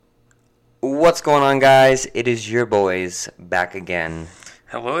What's going on, guys? It is your boys back again.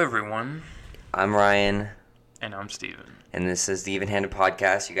 Hello, everyone. I'm Ryan. And I'm Steven. And this is the Even Handed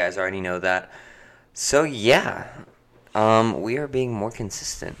Podcast. You guys already know that. So, yeah. We are being more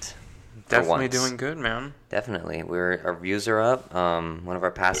consistent. Definitely doing good, man. Definitely. Our views are up. One of our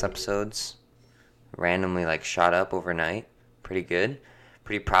past episodes randomly, shot up overnight. Pretty good.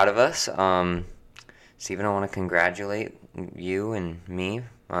 Pretty proud of us. Steven, I want to congratulate you and me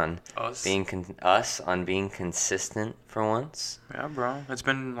on being consistent for once. Yeah, bro. It's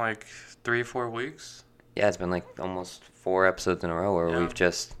been 3-4 weeks. Yeah, it's been almost 4 episodes in a row where we've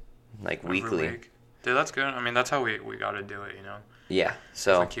just weekly. Week. Dude, that's good. I mean, that's how we got to do it, you know. Yeah.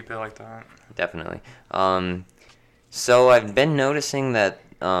 So keep it like that. Definitely. So I've been noticing that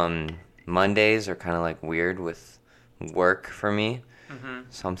Mondays are kind of weird with work for me. Mm-hmm.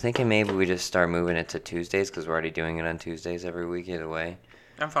 So I'm thinking maybe we just start moving it to Tuesdays because we're already doing it on Tuesdays every week either way.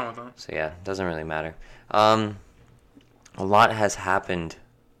 I'm fine with that. So yeah, it doesn't really matter. A lot has happened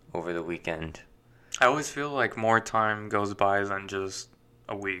over the weekend. I always feel like more time goes by than just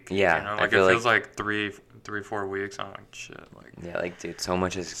a week. Yeah. You know? It feels like 3-4 weeks. I'm like, shit. Yeah, dude, so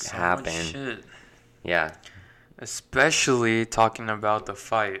much has happened. Much shit. Yeah. Especially talking about the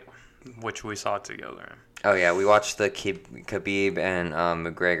fight, which we saw together. Oh, yeah, we watched the Khabib and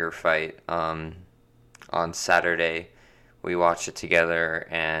Mcgregor fight on Saturday. We watched it together,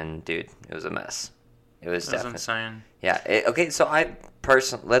 and, dude, it was a mess. It was definitely insane. Yeah. Okay, so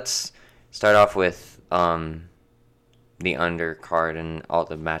let's start off with the undercard and all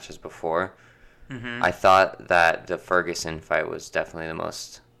the matches before. Mm-hmm. I thought that the Ferguson fight was definitely the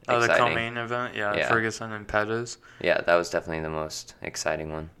most exciting. The co-main event? Yeah, Ferguson and Pettis. Yeah, that was definitely the most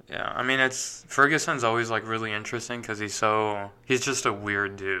exciting one. Yeah, I mean, Ferguson's always really interesting because he's just a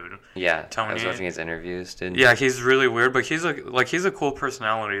weird dude. Yeah, Tony, I was watching his interviews, dude. Yeah, he's really weird, but he's a cool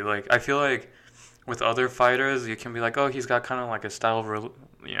personality. I feel like with other fighters, you can be like, oh, he's got kind of a style,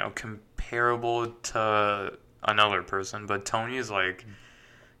 comparable to another person, but Tony is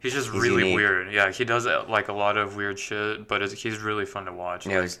he's just really unique. Weird. Yeah, he does a lot of weird shit, but he's really fun to watch.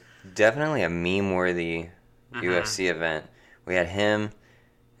 Yeah, it was definitely a meme-worthy UFC event. We had him,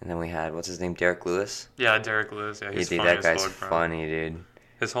 and then we had, what's his name, Derek Lewis? Yeah, Derek Lewis. Yeah, he's funny that guy's as fuck, funny, dude.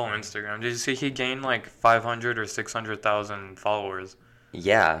 His whole Instagram. Did you see he gained 500 or 600,000 followers?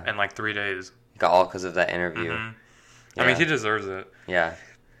 Yeah. In 3 days. All because of that interview. Mm-hmm. Yeah. I mean, he deserves it. Yeah.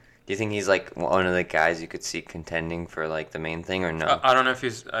 Do you think he's one of the guys you could see contending for the main thing or no? I don't know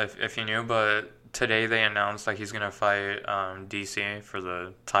if you knew, but today they announced he's gonna fight DC for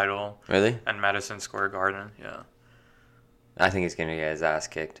the title. Really? At Madison Square Garden. Yeah. I think he's gonna get his ass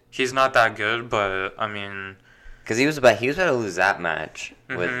kicked. He's not that good, but I mean. Because he was about to lose that match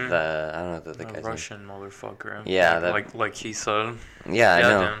with I don't know the guy's Russian motherfucker. Yeah. Like he said. Yeah, I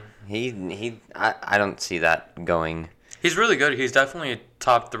know. I don't see that going. He's really good. He's definitely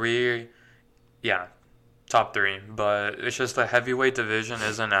top 3. Yeah, top 3. But it's just the heavyweight division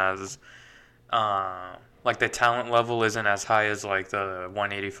isn't as, the talent level isn't as high as the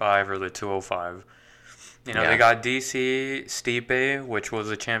 185 or the 205. They got DC, Stipe, which was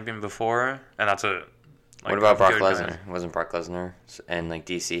a champion before, and that's it. What about Brock Lesnar? Wasn't Brock Lesnar and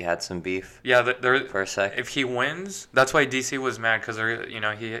DC had some beef? Yeah, for a sec. If he wins, that's why DC was mad because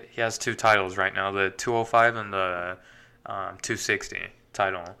he has 2 titles right now, the 205 and the 260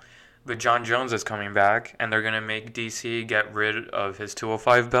 title. But John Jones is coming back, and they're gonna make DC get rid of his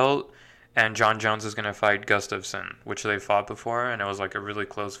 205 belt, and John Jones is gonna fight Gustafsson, which they fought before, and it was a really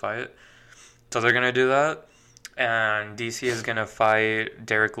close fight. So they're gonna do that, and DC is gonna fight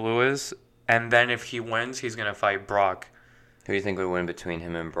Derek Lewis. And then if he wins, he's going to fight Brock. Who do you think would win between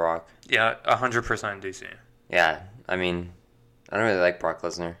him and Brock? Yeah, 100% DC. Yeah, I mean, I don't really like Brock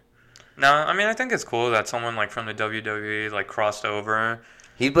Lesnar. No, I mean, I think it's cool that someone from the WWE crossed over.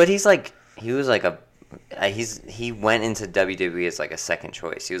 He went into WWE as a second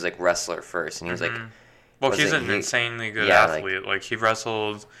choice. He was wrestler first, and he was Well, he's an insanely good athlete. He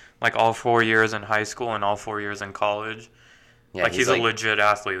wrestled all 4 years in high school and all 4 years in college. Yeah, he's a legit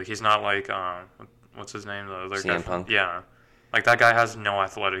athlete. He's not what's his name? The other CM Punk? Yeah. That guy has no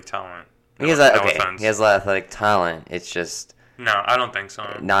athletic talent. He has a lot of athletic talent. It's just... No, I don't think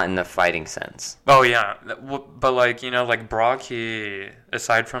so. Not in the fighting sense. Oh, yeah. But, Brock, he...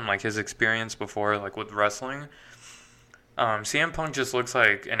 Aside from, his experience before, with wrestling, CM Punk just looks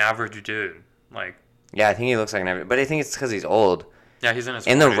like an average dude. Yeah, I think he looks like an average... But I think it's because he's old. Yeah, he's in his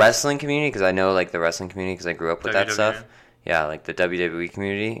 40s. In the wrestling community, because I know, the wrestling community, because I grew up with that stuff. Yeah, the WWE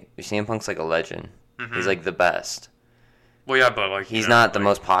community, CM Punk's a legend. Mm-hmm. He's the best. Well, yeah, but he's not the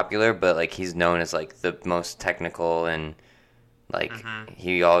most popular, but he's known as the most technical and Like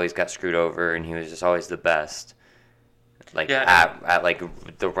he always got screwed over, and he was just always the best. Like at like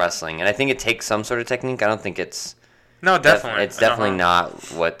the wrestling, and I think it takes some sort of technique. I don't think it's no, definitely. It's definitely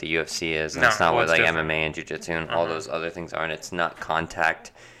not what the UFC is, and No, it's not what it's like different. MMA and jiu-jitsu and all those other things are. And it's not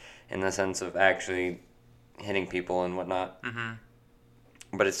contact in the sense of actually hitting people and whatnot.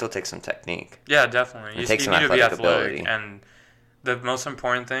 But it still takes some technique. Yeah, definitely. It takes some need to be athletic athletic, ability. and the most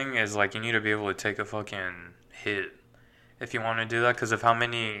important thing is like you need to be able to take a fucking hit if you want to do that. Because of how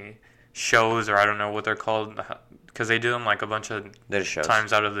many shows, or I don't know what they're called, because they do them like a bunch of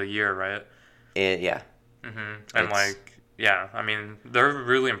times out of the year, right? Yeah. And like, yeah, I mean, they're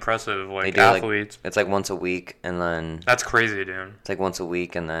really impressive, like Like, athletes. it's like once a week, and then That's crazy, dude. it's like once a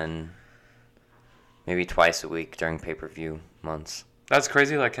week, and then maybe twice a week during pay-per-view months. That's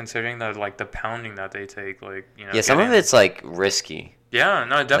crazy, like considering that, like the pounding that they take, like Yeah, some of it's like risky. Yeah,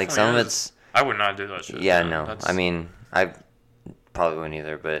 no, it definitely. Like some is. of it's. I would not do that shit. Yeah, no. I mean, I probably wouldn't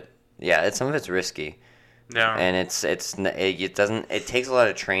either, but yeah, some of it's risky. Yeah. And it doesn't. It takes a lot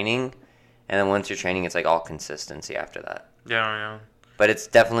of training, and then once you're training, it's like all consistency after that. Yeah. But it's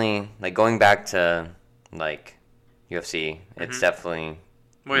definitely like going back to like UFC. It's definitely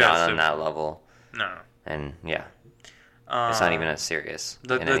not on that level. No. And yeah. It's not even as serious.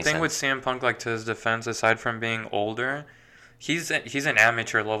 The thing with CM Punk, like to his defense, aside from being older, he's an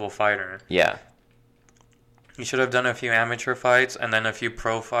amateur level fighter. Yeah. He should have done a few amateur fights and then a few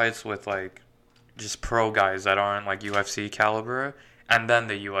pro fights with like just pro guys that aren't like UFC caliber, and then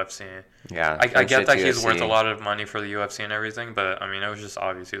the UFC. Yeah. I get that he's worth a lot of money for the UFC and everything, but I mean it was just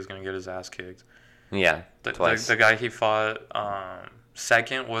obvious he was gonna get his ass kicked. Yeah. Twice. The guy he fought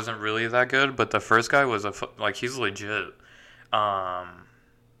second wasn't really that good, but the first guy was he's legit.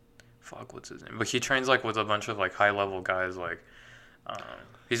 What's his name? But he trains like with a bunch of like high level guys. Like,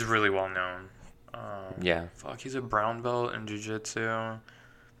 he's really well known. Yeah. He's a brown belt in jiu-jitsu.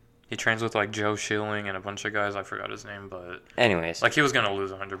 He trains with like Joe Schilling and a bunch of guys. I forgot his name, but anyways, like he was gonna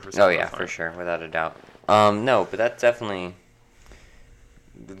lose 100%. Oh yeah, for sure, without a doubt. No, but that's definitely.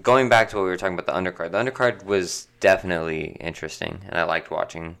 Going back to what we were talking about, the undercard was definitely interesting, and I liked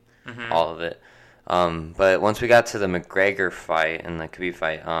watching all of it. But once we got to the Mcgregor fight and the Khabib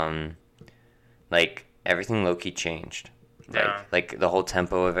fight, like everything low-key changed. Yeah. Like the whole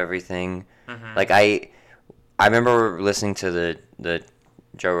tempo of everything. Like I remember listening to the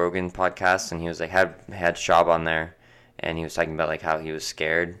Joe Rogan podcast, and he was like had Schaub on there, and he was talking about like how he was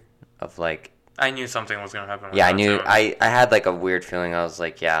scared of like. I knew something was gonna happen. Yeah, I knew. I had like a weird feeling. I was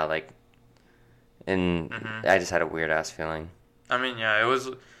like, yeah, like, and I just had a weird ass feeling. I mean, yeah, it was.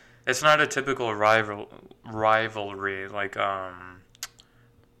 It's not a typical rivalry like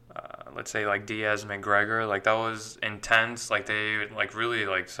let's say like Diaz McGregor. Like that was intense. Like they like really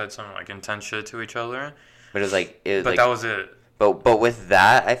like said some like intense shit to each other. But it was like that was it. But with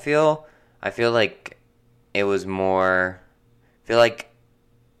that, I feel like it was more. I feel like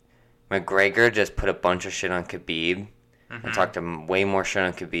McGregor just put a bunch of shit on Khabib and talked way more shit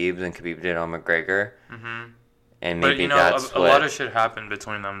on Khabib than Khabib did on McGregor. And maybe that's a lot of shit happened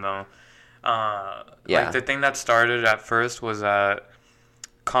between them though. Like the thing that started at first was that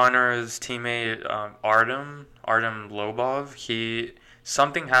Conor's teammate Artem Lobov,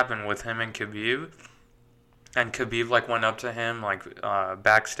 something happened with him and Khabib, and Khabib like went up to him like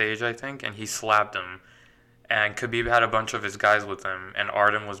backstage I think, and he slapped him. And Khabib had a bunch of his guys with him, and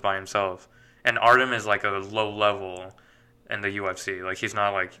Artem was by himself. And Artem is like a low level in the UFC. Like he's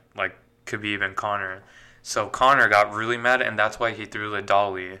not like Khabib and Conor. So Conor got really mad, and that's why he threw the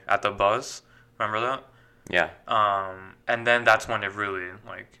dolly at the bus. Remember that? Yeah. And then that's when it really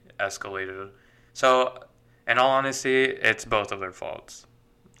like escalated. So, in all honesty, it's both of their faults.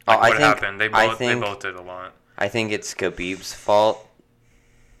 Like what happened? They both did a lot. I think it's Khabib's fault.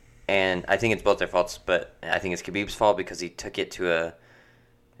 And I think it's both their faults, but I think it's Khabib's fault because he took it to a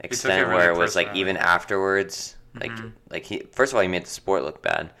extent where it was like even afterwards, like he first of all he made the sport look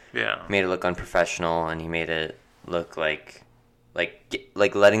bad. Yeah, he made it look unprofessional, and he made it look like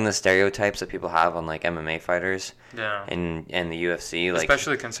letting the stereotypes that people have on like MMA fighters. Yeah, and the UFC, like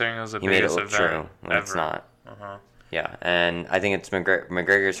especially considering it was the he biggest made it look event true when ever. It's not. Yeah, and I think it's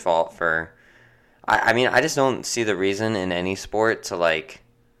McGregor's fault for. I mean, I just don't see the reason in any sport to like.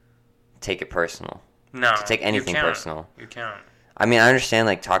 Take it personal. No, to take anything personal. You can't. I mean, I understand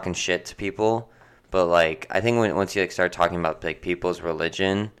like talking shit to people, but like I think once you like start talking about like people's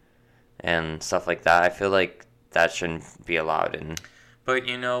religion and stuff like that, I feel like that shouldn't be allowed in. But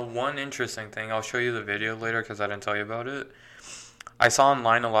one interesting thing, I'll show you the video later because I didn't tell you about it. I saw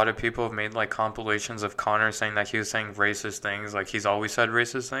online a lot of people have made like compilations of Conor saying that he was saying racist things, like he's always said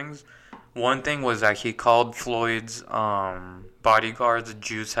racist things. One thing was that he called Floyd's bodyguards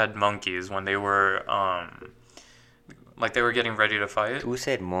juice head monkeys when they were like they were getting ready to fight. Who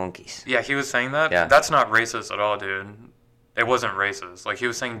said monkeys? Yeah, he was saying that. Yeah. That's not racist at all, dude. It wasn't racist. Like he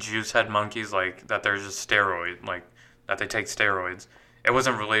was saying juice head monkeys, like that they're just steroid, like that they take steroids. It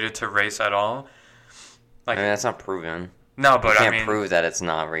wasn't related to race at all. Like I mean, that's not proven. no, but You can't I mean, prove that it's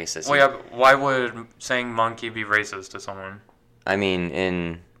not racist. well, yeah, but why would saying monkey be racist to someone? I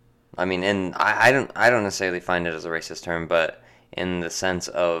don't necessarily find it as a racist term, but in the sense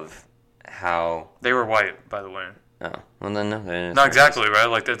of how. They were white, by the way. Oh, well then no. No, exactly, right?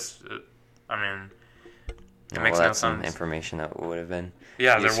 Like that's, I mean, it makes no that's some sense. information that would have been.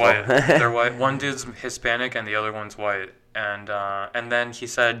 Yeah, useful. they're white. They're white. One dude's Hispanic and the other one's white. And then he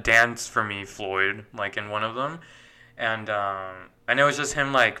said, "Dance for me, Floyd," like in one of them, and it was just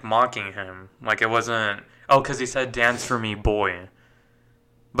him like mocking him, like it wasn't. Oh, because he said, "Dance for me, boy."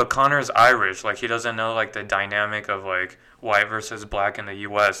 But Connor's Irish, like he doesn't know like the dynamic of like white versus black in the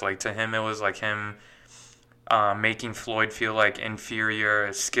U.S. Like to him, it was like him making Floyd feel like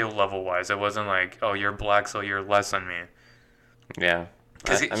inferior skill level wise. It wasn't like, oh, you're black, so you're less than me. Yeah.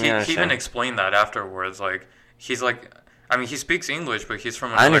 Because he even explained that afterwards. Like he's like, I mean, he speaks English, but he's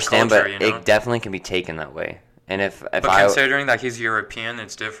from another I understand, culture, but you know? it definitely can be taken that way. And if But considering that he's European,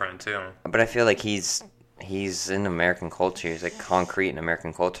 it's different too. But I feel like he's in American culture. He's like concrete in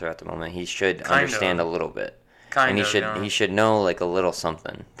American culture at the moment. He should understand a little bit. And he should know like a little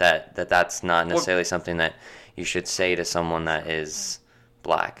something that's not necessarily something that you should say to someone that is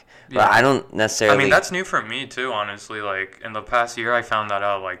black. But Yeah. I don't necessarily. I mean, that's new for me too, honestly. Like in the past year, I found that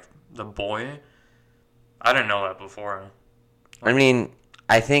out. Like the boy, I didn't know that before. I mean,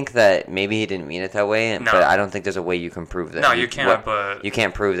 I think that maybe he didn't mean it that way, No. but I don't think there's a way you can prove that. No, you can't. But you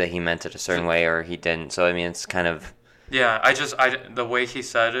can't prove that he meant it a certain way or he didn't. So I mean, it's kind of. yeah, the way he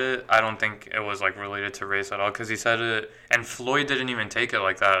said it, I don't think it was like related to race at all. Because he said it, and Floyd didn't even take it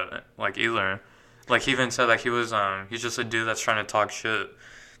like that, like either. Like he even said that he was he's just a dude that's trying to talk shit.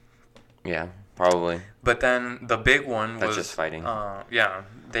 Yeah, probably. But then the big one was That's just fighting. Yeah,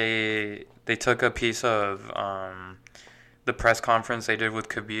 they took a piece of the press conference they did with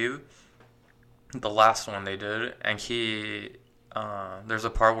Khabib, the last one they did, and there's a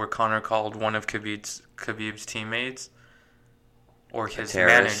part where Conor called one of Khabib's teammates or his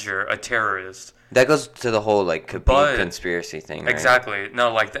manager a terrorist. That goes to the whole like Khabib conspiracy thing, right? Exactly.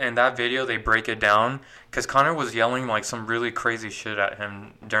 No, like in that video they break it down because Conor was yelling like some really crazy shit at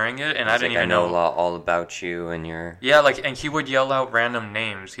him during it, and I didn't even know all about you and your. Yeah, like, and he would yell out random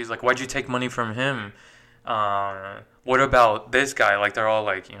names. He's like, "Why'd you take money from him? What about this guy?" Like they're all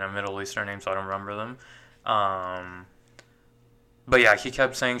like Middle Eastern names, so I don't remember them. But yeah, he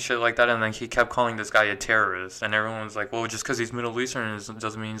kept saying shit like that, and then he kept calling this guy a terrorist, and everyone was like, "Well, just because he's Middle Eastern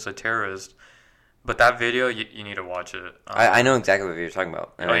doesn't mean he's a terrorist." But that video, you need to watch it. I know exactly what you're talking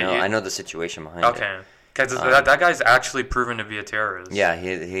about. And I know the situation behind it. Okay, because that guy's actually proven to be a terrorist. Yeah,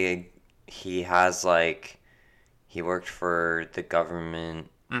 he has like he worked for the government,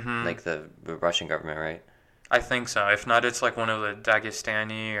 like the Russian government, right? I think so. If not, it's like one of the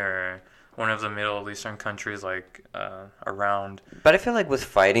Dagestani or one of the Middle Eastern countries like around. But I feel like with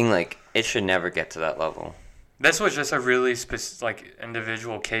fighting, like it should never get to that level. This was just a really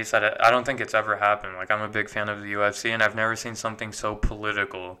individual case that I don't think it's ever happened. Like I'm a big fan of the UFC, and I've never seen something so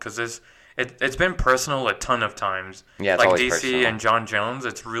political. Because it's been personal a ton of times. Yeah, it's like always DC personal. and John Jones,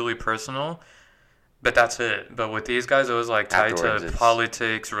 it's really personal. But that's it. But with these guys, it was like tied to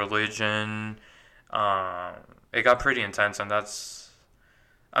politics, religion. It got pretty intense, and that's.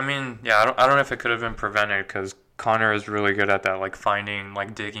 I mean, yeah, I don't know if it could have been prevented because Conor is really good at that, like finding,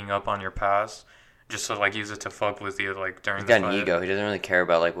 like digging up on your past. Just to like use it to fuck with you like during the fight. He's got an ego. He doesn't really care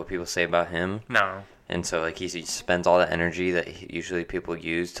about like what people say about him. No. And so like he spends all the energy that usually people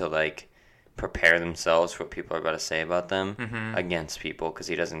use to like prepare themselves for what people are about to say about them against people because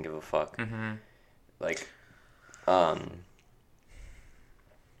he doesn't give a fuck. Like,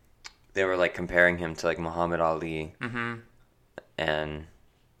 they were like comparing him to like Muhammad Ali, and.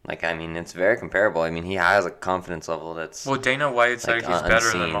 Like, I mean, it's very comparable. I mean, he has a confidence level that's... Well, Dana White said he's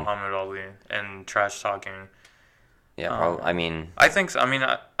better than unseen. Muhammad Ali in trash talking. Yeah, probably. I mean... I think so. I mean,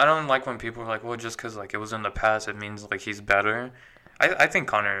 I don't like when people are like, well, just because like, it was in the past, it means like he's better. I think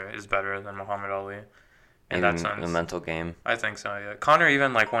Conor is better than Muhammad Ali in that sense. The mental game. I think so, yeah. Conor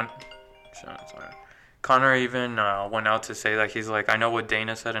even like went... Conor even went out to say that he's like, I know what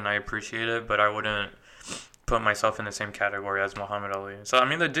Dana said and I appreciate it, but I wouldn't put myself in the same category as Muhammad Ali. So I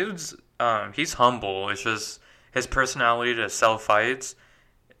mean, the dude's he's humble. It's just his personality to sell fights.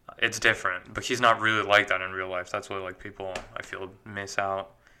 It's different, but he's not really like that in real life. That's what like people I feel miss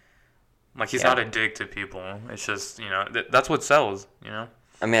out. Like, he's Yeah. not a dick to people. It's just, that's what sells, I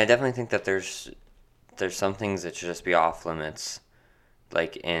mean, I definitely think that there's some things that should just be off limits,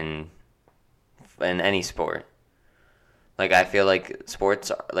 like in any sport. Like, I feel like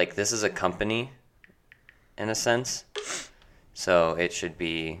sports are, like, this is a company in a sense, so it should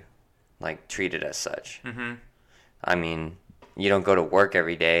be like treated as such. Mm-hmm. I mean, you don't go to work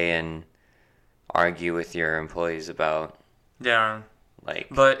every day and argue with your employees about Yeah. like.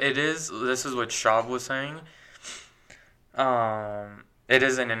 But this is what Schaub was saying. It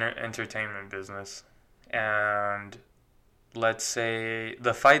is an entertainment business. And let's say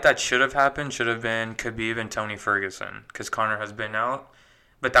the fight that should have happened should have been Khabib and Tony Ferguson, because Conor has been out.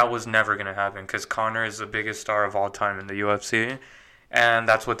 But that was never going to happen, because Conor is the biggest star of all time in the UFC. And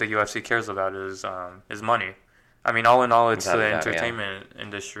that's what the UFC cares about is money. I mean, all in all, it's the entertainment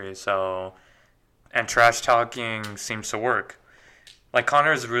industry. So, and trash talking seems to work. Like,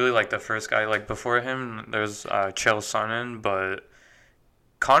 Conor is really like the first guy. Like, before him, there's Chael Sonnen, but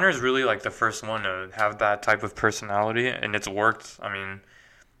Conor is really like the first one to have that type of personality, and it's worked. I mean,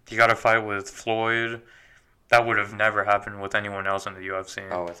 he got a fight with Floyd. That would have never happened with anyone else in the UFC.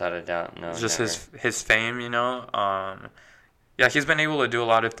 Oh, without a doubt, no. Just never. his fame, Yeah, he's been able to do a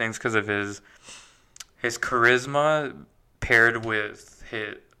lot of things because of his charisma paired with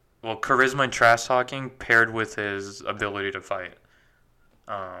charisma and trash talking paired with his ability to fight.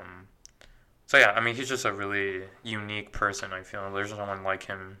 So yeah, I mean, he's just a really unique person. I feel there's no one like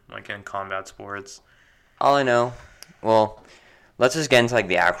him, like in combat sports. All I know, well, let's just get into like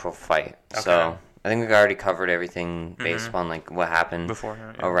the actual fight. Okay. So I think we've already covered everything based upon like what happened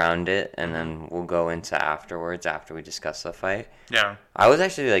beforehand, around it, and then we'll go into afterwards after we discuss the fight. Yeah, I was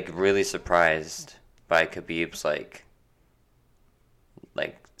actually like really surprised by Khabib's like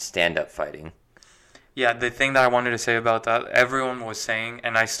stand-up fighting. Yeah, the thing that I wanted to say about that, everyone was saying,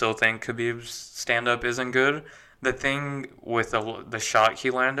 and I still think Khabib's stand-up isn't good. The thing with the shot he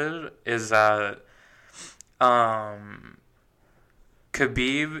landed is that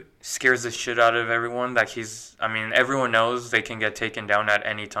Khabib scares the shit out of everyone. That everyone knows they can get taken down at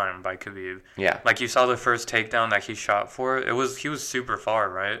any time by Khabib. Yeah. Like, you saw the first takedown that he shot for. He was super far,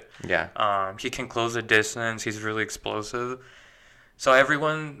 right? Yeah. He can close the distance. He's really explosive. So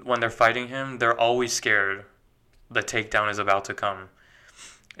everyone, when they're fighting him, they're always scared the takedown is about to come.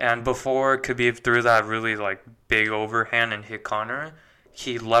 And before Khabib threw that really like big overhand and hit Conor,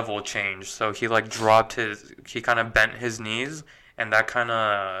 he level changed. So he he kind of bent his knees, and that kind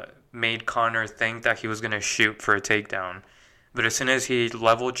of made Conor think that he was going to shoot for a takedown. But as soon as he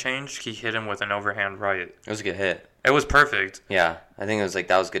level changed, he hit him with an overhand right. It was a good hit. It was perfect. Yeah, I think it was that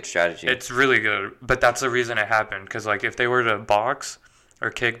was good strategy. It's really good, but that's the reason it happened. Because like if they were to box or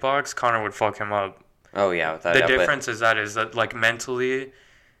kickbox, Conor would fuck him up. Oh yeah, without the difference is that like mentally,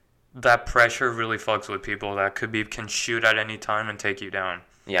 that pressure really fucks with people. That Khabib can shoot at any time and take you down.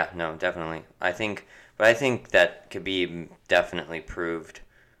 Yeah, no, definitely. I think that Khabib definitely proved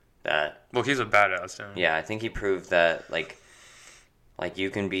that. Well, he's a badass, dude. Yeah, I think he proved that like you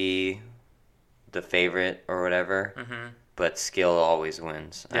can be the favorite or whatever, but skill always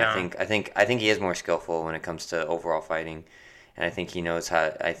wins. Yeah. I think he is more skillful when it comes to overall fighting, and I think he knows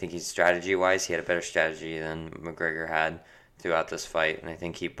how. I think he's strategy wise, he had a better strategy than McGregor had throughout this fight, and I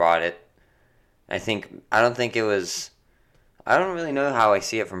think he brought it. I don't really know how I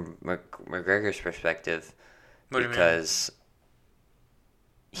see it from McGregor's perspective, because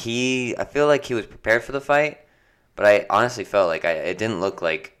I feel like he was prepared for the fight, but I honestly felt like it didn't look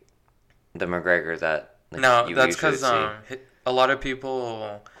like the McGregor that that's because a lot of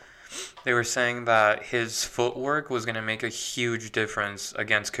people, they were saying that his footwork was going to make a huge difference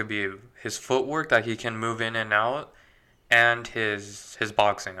against Khabib. His footwork, that he can move in and out, and his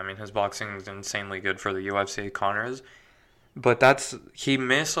boxing. I mean, his boxing is insanely good for the UFC, Conor's. But he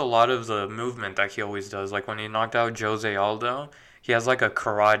missed a lot of the movement that he always does. Like when he knocked out Jose Aldo, he has like a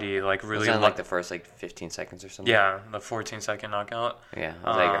karate, like really. Was that like the first 15 seconds or something? Yeah, the 14-second knockout. Yeah, I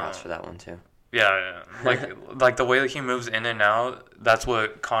was at your house for that one too. Yeah. Like the way that he moves in and out, that's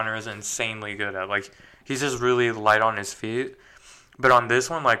what Conor is insanely good at. Like, he's just really light on his feet. But on this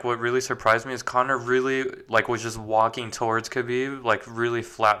one, like, what really surprised me is Conor really like was just walking towards Khabib, like really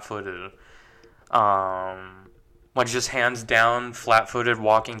flat-footed. Like just hands down, flat-footed,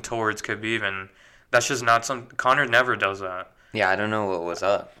 walking towards Khabib, and that's just not Conor never does that. Yeah, I don't know what was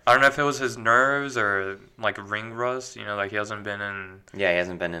up. I don't know if it was his nerves or like ring rust. Like he hasn't been in. Yeah, he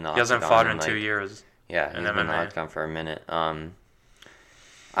hasn't been in the octagon. He hasn't fought in 2 years. Yeah, he's been in the octagon for a minute.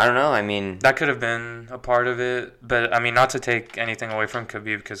 I don't know. I mean, that could have been a part of it, but I mean, not to take anything away from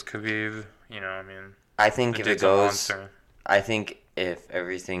Khabib, because Khabib, I mean, I think if it goes, I think if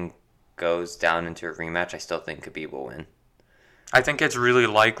everything goes down into a rematch, I still think Khabib will win. I think it's really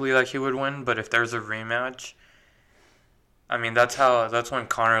likely that he would win, but if there's a rematch, I mean, that's when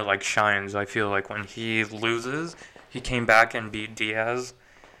Conor, like, shines. I feel like when he loses, he came back and beat Diaz.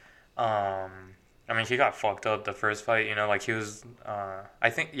 I mean, he got fucked up the first fight, you know, like he was,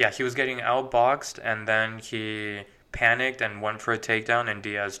 he was getting outboxed and then he panicked and went for a takedown and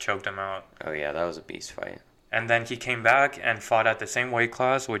Diaz choked him out. Oh, yeah, that was a beast fight. And then he came back and fought at the same weight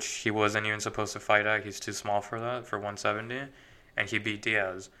class, which he wasn't even supposed to fight at. He's too small for that, for 170. And he beat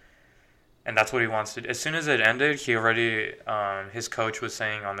Diaz. And that's what he wants to do. As soon as it ended, he already, his coach was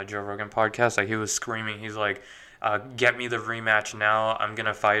saying on the Joe Rogan podcast, like, he was screaming. He's like, get me the rematch now. I'm going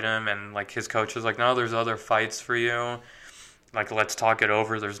to fight him. And, like, his coach was like, no, there's other fights for you. Like, let's talk it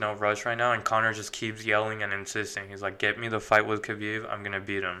over. There's no rush right now. And Conor just keeps yelling and insisting. He's like, get me the fight with Khabib. I'm going to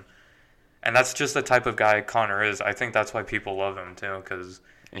beat him. And that's just the type of guy Conor is. I think that's why people love him, too, because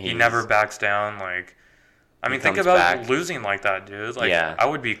he never backs down. Like, I mean, think about losing like that, dude. Like, yeah. I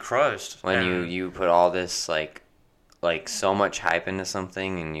would be crushed. When you put all this, like so much hype into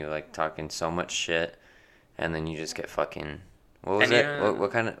something and you, like, talking so much shit, and then you just get fucking... What was it?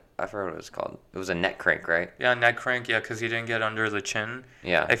 What kind of... I forgot what it was called. It was a neck crank, right? Yeah, neck crank, yeah, because he didn't get under the chin.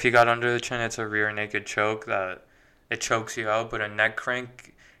 Yeah. If he got under the chin, it's a rear naked choke that it chokes you out, but a neck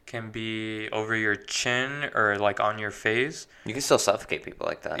crank can be over your chin or, like, on your face. You can still suffocate people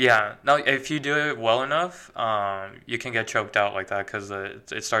like that. Yeah. No, if you do it well enough, you can get choked out like that because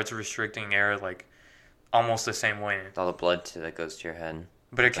it starts restricting air, like, almost the same way. All the blood that goes to your head.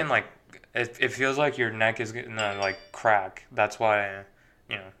 But it can, like, it feels like your neck is going to, like, crack. That's why,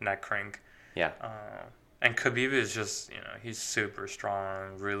 you know, neck crank. Yeah. And Khabib is just, you know, he's super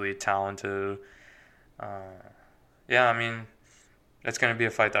strong, really talented. Yeah, I mean... It's going to be a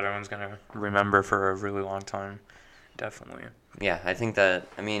fight that everyone's going to remember for a really long time. Definitely. Yeah, I think that,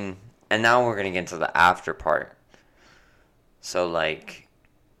 I mean, and now we're going to get into the after part. So, like,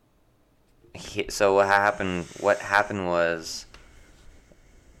 what happened was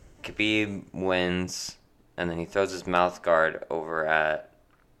Khabib wins, and then he throws his mouth guard over at...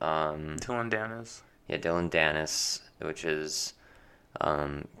 Dylan Dennis. Yeah, Dylan Dennis, which is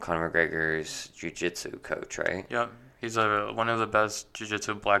Conor McGregor's jiu-jitsu coach, right? Yep. He's one of the best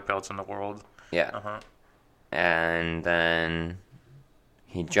jiu-jitsu black belts in the world. Yeah. Uh-huh. And then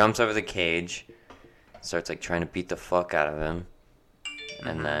he jumps over the cage, starts, like, trying to beat the fuck out of him. Mm-hmm.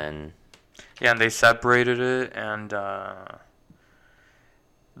 And then... Yeah, and they separated it, and the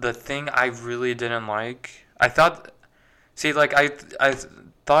thing I really didn't like... I thought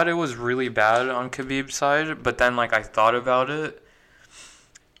it was really bad on Khabib's side, but then, like, I thought about it,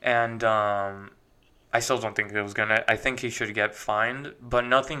 and... I still don't think it was gonna... I think he should get fined, but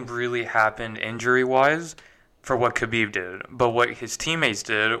nothing really happened injury-wise for what Khabib did. But what his teammates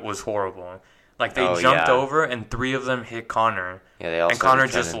did was horrible. Like, they jumped over, and 3 of them hit Conor. Yeah, they also... And Conor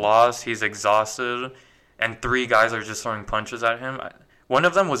just lost. He's exhausted. And 3 guys are just throwing punches at him. One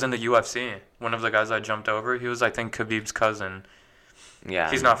of them was in the UFC. One of the guys that jumped over, he was, I think, Khabib's cousin. Yeah.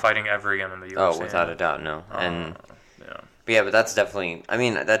 He's not fighting ever again in the UFC. Oh, without a doubt, no. But that's definitely... I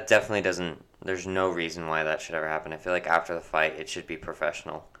mean, that definitely doesn't... There's no reason why that should ever happen. I feel like after the fight, it should be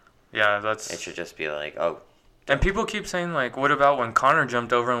professional. Yeah, that's... It should just be like, oh... And people keep saying, like, what about when Conor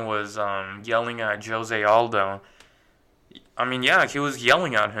jumped over and was yelling at Jose Aldo? I mean, yeah, he was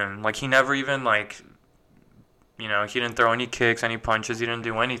yelling at him. Like, he never even, like... You know, he didn't throw any kicks, any punches. He didn't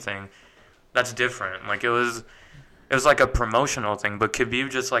do anything. That's different. Like, it was like a promotional thing. But Khabib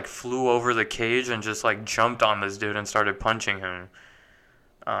just, like, flew over the cage and just, like, jumped on this dude and started punching him.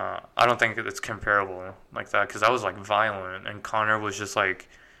 I don't think it's comparable like that because that was, like, violent, and Conor was just, like,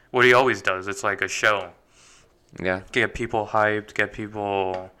 what he always does. It's like a show. Yeah. Get people hyped, get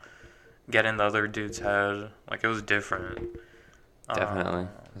in the other dude's head. Like, it was different. Definitely,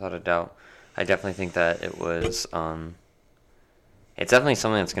 without a doubt. I definitely think that it was, it's definitely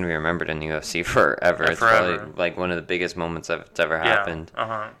something that's going to be remembered in the UFC forever. It's forever. Probably, like, one of the biggest moments that's ever happened. Yeah,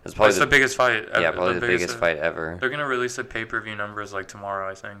 uh-huh. It's probably the biggest fight ever. Yeah, probably the biggest fight ever. They're going to release the pay-per-view numbers, like, tomorrow,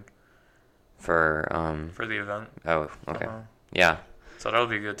 I think. For the event. Oh, okay. Uh-huh. Yeah. So that'll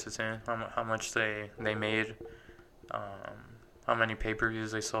be good to see how much they made, how many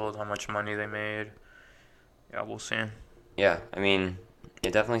pay-per-views they sold, how much money they made. Yeah, we'll see. Yeah, I mean,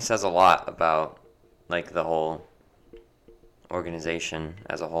 it definitely says a lot about, like, the whole organization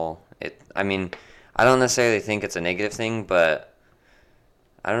as a whole. I mean, I don't necessarily think it's a negative thing, but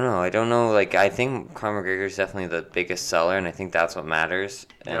I don't know. Like, I think Conor McGregor is definitely the biggest seller, and I think that's what matters,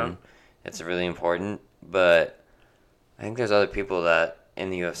 and it's really important. But I think there's other people that in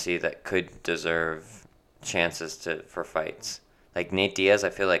the UFC that could deserve chances for fights. Like Nate Diaz, I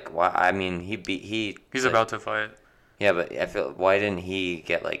feel like why? I mean, He's about to fight. Yeah, but I feel why didn't he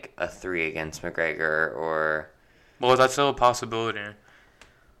get like a 3 against McGregor or? Well, that's still a possibility.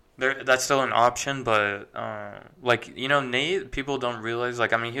 That's still an option, but like Nate, people don't realize.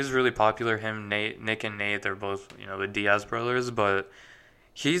 Like I mean, he's really popular. Him, Nick, and Nate, they're both the Diaz brothers, but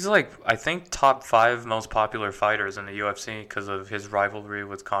he's like I think top 5 most popular fighters in the UFC because of his rivalry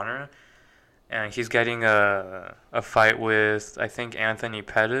with Conor, and he's getting a fight with I think Anthony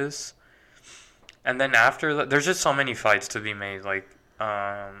Pettis, and then after that, there's just so many fights to be made. Like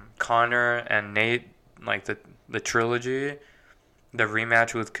Conor and Nate, like the trilogy. The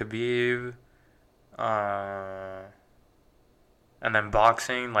rematch with Khabib, and then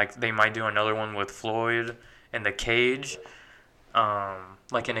boxing, like they might do another one with Floyd in the cage,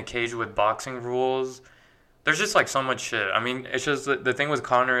 like in a cage with boxing rules. There's just like so much shit. I mean, it's just the thing with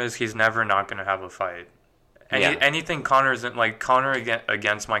Conor is he's never not gonna have a fight. Anything Conor's in, like Conor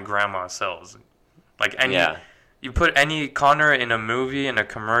against my grandma sells. Like you put any Conor in a movie, in a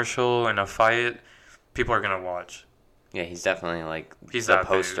commercial, in a fight, people are gonna watch. Yeah, he's definitely like he's the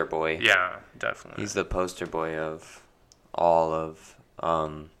poster boy. Yeah, definitely. He's the poster boy of all of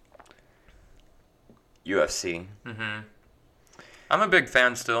UFC. Mhm. I'm a big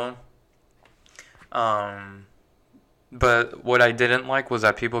fan still. But what I didn't like was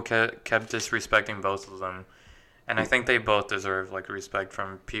that people kept disrespecting both of them, and I think they both deserve like respect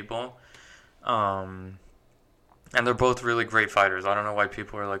from people. And they're both really great fighters. I don't know why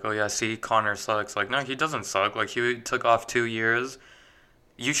people are like, oh yeah, see, Conor sucks. Like, no, he doesn't suck. Like, he took off 2 years.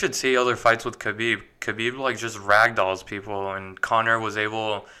 You should see other fights with Khabib. Khabib, like, just ragdolls people. And Conor was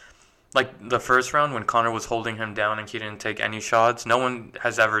able, like, the first round when Conor was holding him down and he didn't take any shots. No one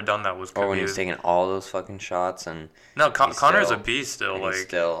has ever done that with Khabib. Or when he's taking all those fucking shots and... No, Conor's a beast still. And like, he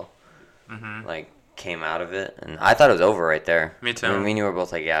still, like, came out of it. And I thought it was over right there. Me too. I mean, me and you were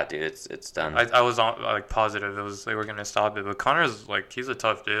both like, yeah, dude, it's done. I was like positive they were going to stop it. But Conor's, like, he's a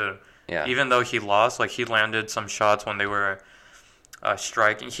tough dude. Yeah. Even though he lost, like, he landed some shots when they were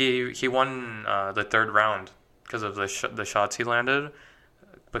striking. He won the 3rd round because of the shots he landed.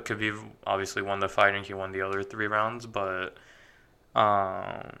 But Khabib obviously won the fight and he won the other 3 rounds. But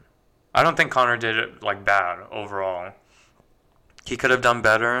I don't think Conor did it, like, bad overall. He could have done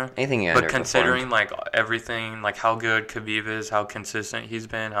better. But considering like everything, like how good Khabib is, how consistent he's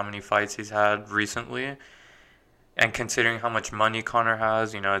been, how many fights he's had recently, and considering how much money Conor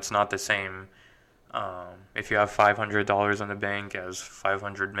has, it's not the same. If you have $500 in the bank as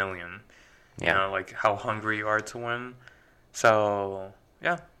 $500 million, like how hungry you are to win. So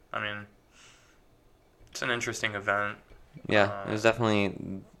yeah, I mean, it's an interesting event. Yeah, it was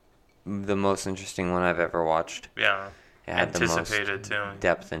definitely the most interesting one I've ever watched. Yeah. It had anticipated the most too.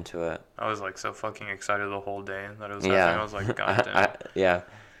 Depth into it. I was like so fucking excited the whole day that it was happening. I was like, God damn. Yeah,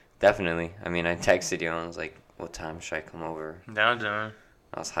 definitely. I mean, I texted you and I was like, what time should I come over? Yeah, dude. I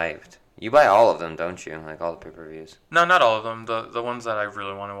was hyped. You buy all of them, don't you? Like all the pay-per-views? No, not all of them. The ones that I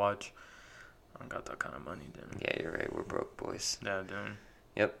really want to watch. I don't got that kind of money, dude. Yeah, you're right. We're broke boys. Yeah, dude.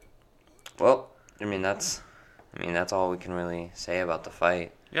 Yep. Well, I mean that's all we can really say about the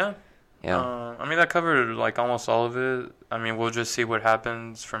fight. Yeah. Yeah. I mean, that covered like almost all of it. I mean, we'll just see what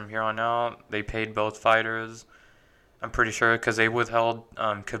happens from here on out. They paid both fighters, I'm pretty sure, because they withheld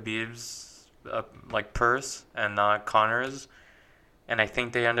Khabib's like purse and not Conor's, and I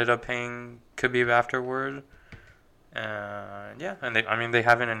think they ended up paying Khabib afterward. Yeah, and they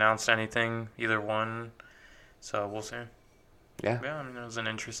haven't announced anything, either one, so we'll see. Yeah. Yeah, I mean, it was an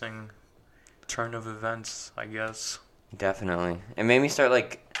interesting turn of events, I guess. Definitely. It made me start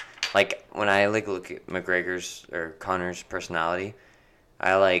like when I look at McGregor's or Conor's personality,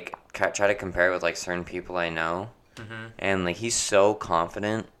 I try to compare it with like certain people I know, and like he's so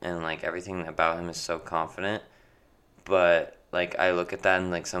confident and like everything about him is so confident, but like I look at that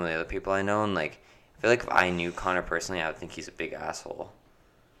and like some of the other people I know and like I feel like if I knew Conor personally, I would think he's a big asshole.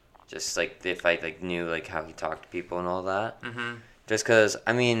 Just like if I like knew like how he talked to people and all that. Just because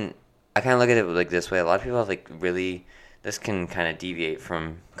I mean I kind of look at it like this way. A lot of people have like really. This can kind of deviate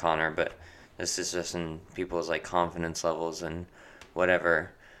from Conor, but this is just in people's like confidence levels and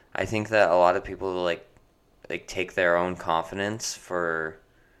whatever. I think that a lot of people like take their own confidence for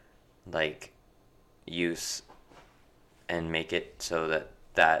like use and make it so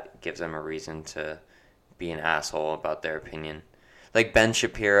that gives them a reason to be an asshole about their opinion. Like Ben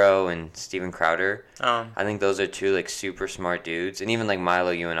Shapiro and Steven Crowder. I think those are 2 like super smart dudes, and even like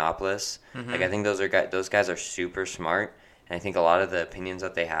Milo Yiannopoulos. Like I think those guys are super smart, and I think a lot of the opinions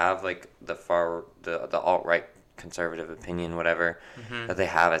that they have, like the alt-right conservative opinion, whatever that they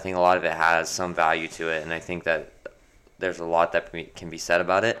have, I think a lot of it has some value to it, and I think that there's a lot that can be said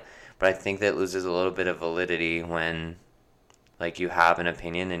about it, but I think that it loses a little bit of validity when like you have an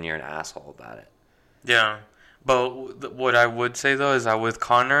opinion and you're an asshole about it. Yeah. But what I would say, though, is that with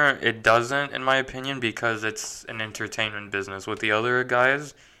Conor, it doesn't, in my opinion, because it's an entertainment business. With the other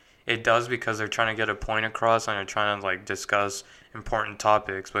guys, it does because they're trying to get a point across and they're trying to, like, discuss important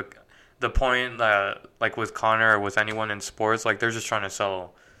topics. But the point that, like, with Conor or with anyone in sports, like, they're just trying to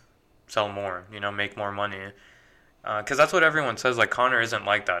sell more, you know, make more money. Because that's what everyone says. Like, Conor isn't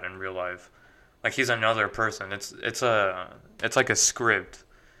like that in real life. Like, he's another person. It's like a script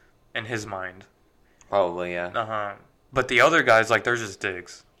in his mind. Probably, yeah. But the other guys, like, they're just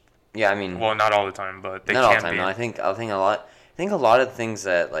dicks. Yeah, I mean, well, not all the time, but they not all can the time. be. No, I think a lot of things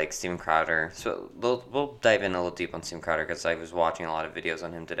that like Steven Crowder. So we'll dive in a little deep on Steven Crowder because I was watching a lot of videos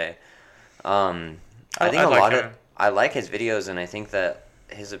on him today. I think I like his videos, and I think that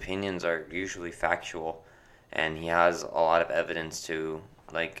his opinions are usually factual, and he has a lot of evidence to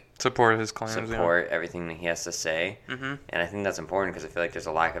like support his claims, everything that he has to say. And I think that's important because I feel like there's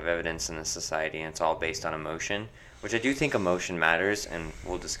a lack of evidence in this society, and it's all based on emotion, which I do think emotion matters, and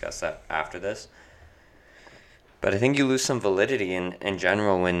we'll discuss that after this. But I think you lose some validity in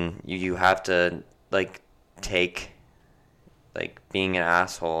general when you have to like take like being an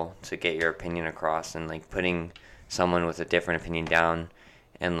asshole to get your opinion across, and like putting someone with a different opinion down.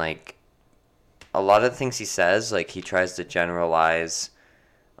 And like a lot of the things he says, like he tries to generalize.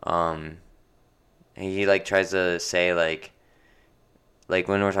 He like tries to say like when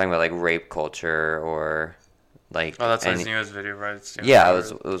we're talking about like rape culture or like, oh, that's his newest video, right? Yeah,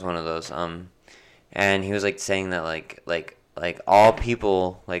 it was one of those. And he was like saying that like all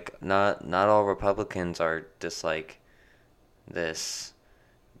people, like not all Republicans are just like this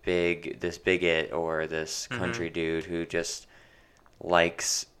bigot or this country dude who just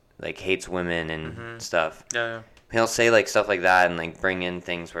hates women and stuff. Yeah. He'll say like stuff like that and like bring in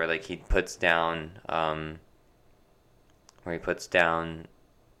things where like he puts down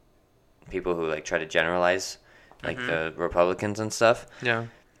people who like try to generalize like the Republicans and stuff. Yeah.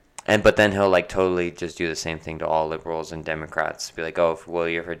 But then he'll like totally just do the same thing to all liberals and Democrats. Be like, oh, well,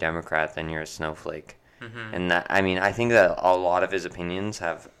 you're a Democrat, then you're a snowflake. And that, I mean, I think that a lot of his opinions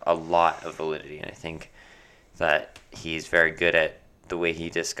have a lot of validity, and I think that he's very good at the way he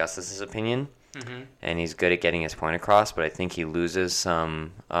discusses his opinion, and he's good at getting his point across. But I think he loses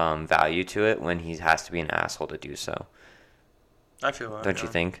some value to it when he has to be an asshole to do so. I feel that. Don't you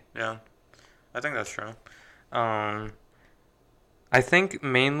think? Yeah, I think that's true. I think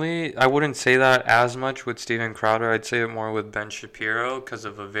mainly I wouldn't say that as much with Steven Crowder. I'd say it more with Ben Shapiro because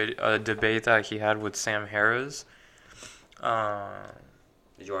of a debate that he had with Sam Harris.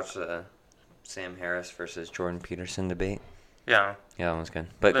 Did you watch the Sam Harris versus Jordan Peterson debate? Yeah. Yeah, that was good.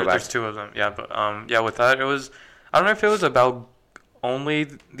 But there's two of them. Yeah, but with that, it was, I don't know if it was about only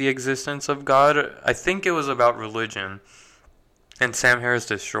the existence of God. I think it was about religion, and Sam Harris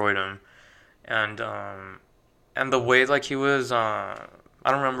destroyed him, and the way like he was, I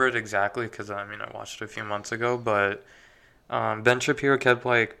don't remember it exactly because I watched it a few months ago, but Ben Shapiro kept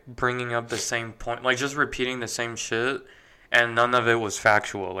like bringing up the same point, like just repeating the same shit, and none of it was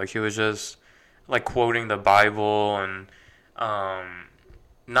factual. Like he was just like quoting the Bible and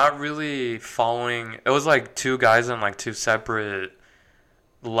not really following. It was like two guys on like two separate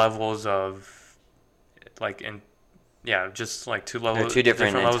levels of like just like two levels. They're two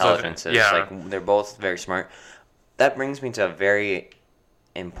different intelligences. Like they're both very smart. That brings me to a very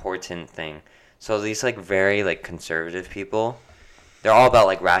important thing. So these like very like conservative people, they're all about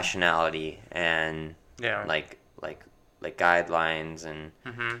like rationality and like guidelines and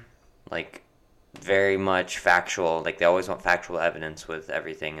like very much factual. Like they always want factual evidence with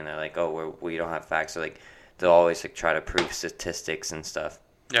everything, and they're like, oh, we don't have facts. So like they'll always like try to prove statistics and stuff.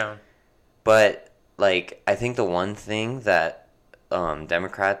 Yeah. But like I think the one thing that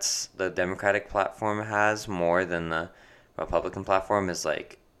the Democratic platform has more than the Republican platform is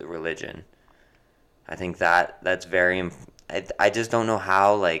like the religion. I think that's very. I just don't know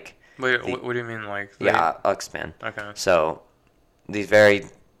how like. Wait, what do you mean like? Yeah, I'll expand. Okay. So these very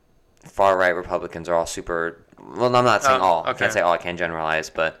far right Republicans are all super. Well, I'm not saying all. Okay. I can't say all. I can't generalize,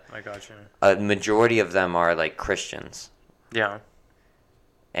 but I got you. A majority of them are like Christians. Yeah.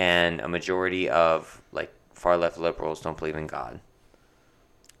 And a majority of like far left liberals don't believe in God.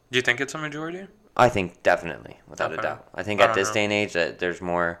 Do you think it's a majority? I think definitely, without a doubt. I think at this day and age that there's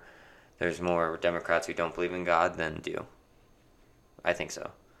more Democrats who don't believe in God than do. I think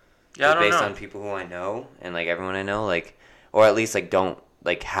so. Yeah, I don't know. Based on people who I know and like everyone I know, like, or at least like don't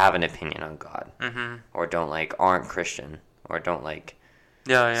like have an opinion on God, or don't like aren't Christian, or don't like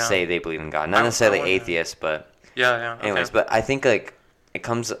say they believe in God. Not necessarily atheists, but Yeah. Okay. Anyways, but I think like it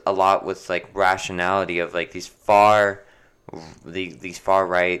comes a lot with like rationality of like these far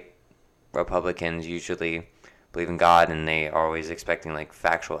right Republicans usually believe in God and they are always expecting like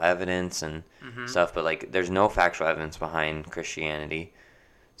factual evidence and stuff, but like there's no factual evidence behind Christianity.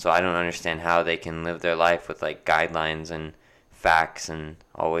 So I don't understand how they can live their life with like guidelines and facts and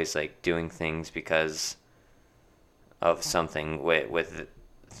always like doing things because of something with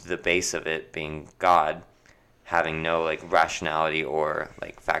the base of it being God, having no like rationality or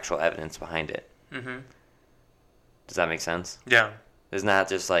like factual evidence behind it. Does that make sense? Yeah. Isn't that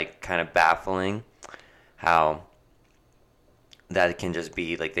just like kind of baffling how that it can just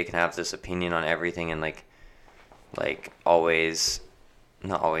be like they can have this opinion on everything and like always,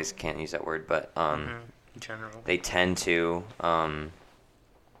 not always, can't use that word, but In general. they tend to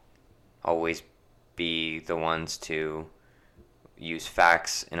always be the ones to use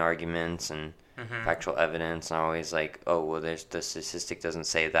facts in arguments and factual evidence, and always like, oh well, there's the statistic doesn't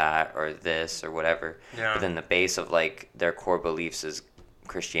say that or this or whatever. Yeah. But then the base of like their core beliefs is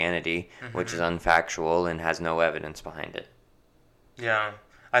Christianity, which is unfactual and has no evidence behind it. Yeah.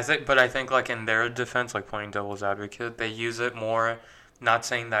 I think like in their defense, like playing devil's advocate, they use it more, not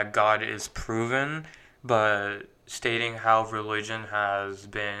saying that God is proven, but stating how religion has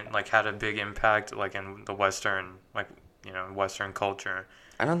been like had a big impact like in the Western Western culture.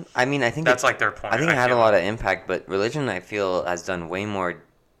 I think that's like their point. I think it had a lot of impact, but religion I feel has done way more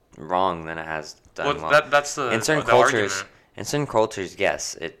wrong than it has done well. That's the in certain the cultures. argument. In certain cultures,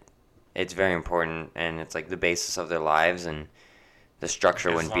 yes, it's very important and it's like the basis of their lives and the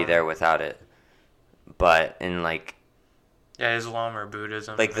structure wouldn't be there without it. But in like Islam or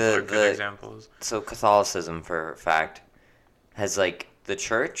Buddhism, like are good examples. So Catholicism, for a fact, has like the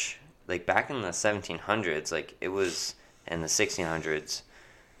church like back in the 1700s, like it was in the 1600s.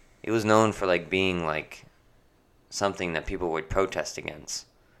 It was known for like being like something that people would protest against,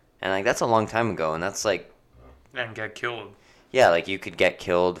 and like that's a long time ago, and that's like and get killed. Yeah, like you could get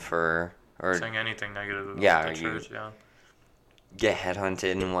killed for or saying anything negative about the church. Get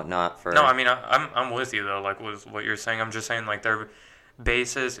headhunted and whatnot for. No, I mean I'm with you though. Like with what you're saying, I'm just saying like their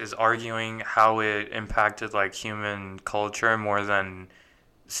basis is arguing how it impacted like human culture more than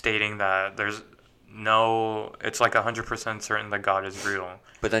stating that there's no. It's like 100% certain that God is real.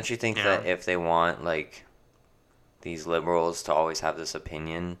 But don't you think that if they want like these liberals to always have this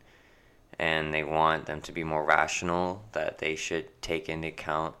opinion, and they want them to be more rational, that they should take into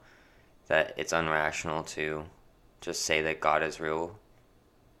account that it's unrational to just say that God is real?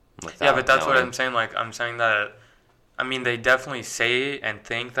 Yeah, but that's what I'm saying. Like, I'm saying that, I mean, they definitely say and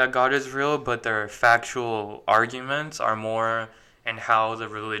think that God is real, but their factual arguments are more in how the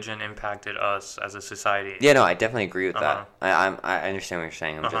religion impacted us as a society. Yeah, no, I definitely agree with that. I understand what you're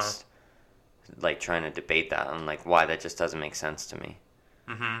saying. I'm just like trying to debate that and like why that just doesn't make sense to me,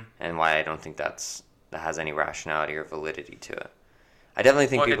 and why I don't think that has any rationality or validity to it. I definitely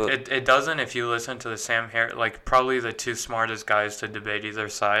think people. It doesn't if you listen to the Sam Harris, like probably the two smartest guys to debate either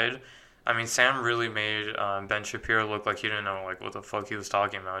side. I mean, Sam really made Ben Shapiro look like he didn't know like what the fuck he was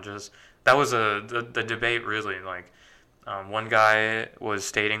talking about. Just that was the debate really like. One guy was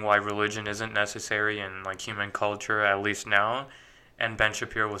stating why religion isn't necessary in like human culture, at least now, and Ben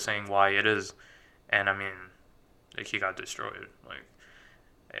Shapiro was saying why it is, and I mean, like he got destroyed. Like,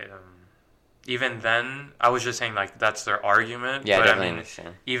 even then, I was just saying like that's their argument. Yeah, but definitely I mean,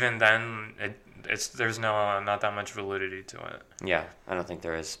 understand. even then, there's not that much validity to it. Yeah, I don't think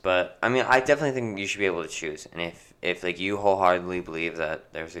there is, but I mean, I definitely think you should be able to choose, and if like you wholeheartedly believe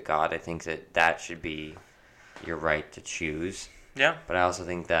that there's a God, I think that should be your right to choose. Yeah. But I also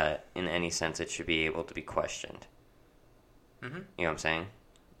think that in any sense it should be able to be questioned. You know what I'm saying?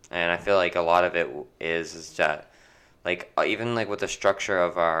 And I feel like a lot of it is that, like, even like with the structure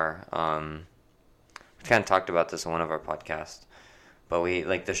of our, we kind of talked about this in one of our podcasts, but we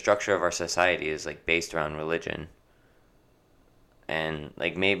like the structure of our society is like based around religion. And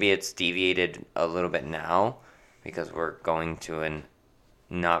like maybe it's deviated a little bit now because we're going to an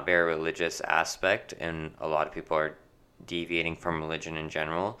not very religious aspect, and a lot of people are deviating from religion in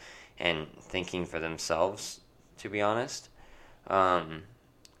general and thinking for themselves, to be honest.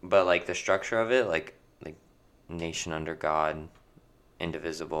 But like the structure of it, like nation under God,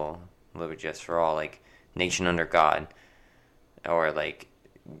 indivisible, liberty just for all, like nation under God, or like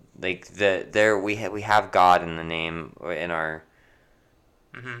we have God in the name or in our.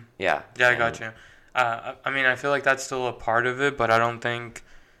 Yeah. Yeah, I got you. I mean, I feel like that's still a part of it, but I don't think.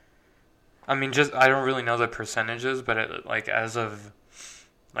 I mean, I don't really know the percentages, but like as of,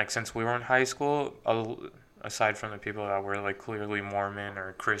 like since we were in high school, aside from the people that were like clearly Mormon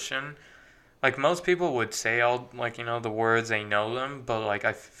or Christian, like most people would say all like the words, they know them, but like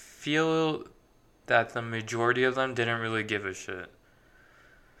I feel that the majority of them didn't really give a shit.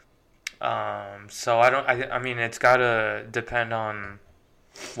 So I don't. I mean, it's gotta depend on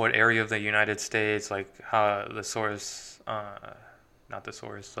what area of the United States, like how the source, not the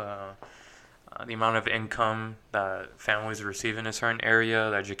source, the amount of income that families receive in a certain area,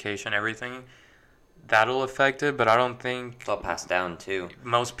 the education, everything. That'll affect it, but I don't think It's all passed down too.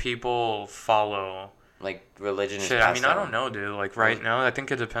 most people follow. Like religion is Shit, passed I mean, down. I don't know, dude. Like right now, I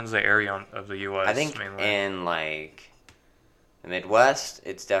think it depends the area of the U.S. I think mainly. in like the Midwest,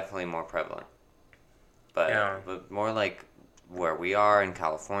 it's definitely more prevalent. But more like where we are in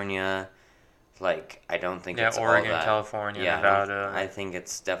California, like I don't think it's Oregon, all that. California, Yeah, Nevada. I think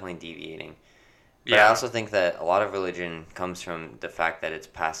it's definitely deviating. But I also think that a lot of religion comes from the fact that it's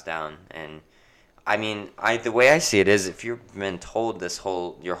passed down. And I mean, the way I see it is, if you've been told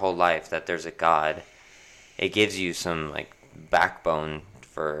your whole life that there's a God, it gives you some like backbone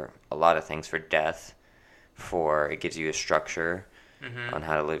for a lot of things, for death, it gives you a structure on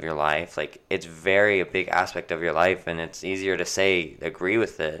how to live your life. Like it's a big aspect of your life, and it's easier to say agree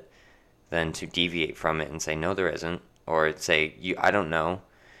with it than to deviate from it and say no, there isn't, or say I don't know,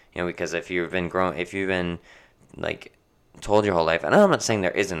 because if you've been like told your whole life, and I'm not saying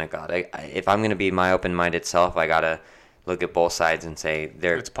there isn't a God. If I'm gonna be my open-minded self, I gotta look at both sides and say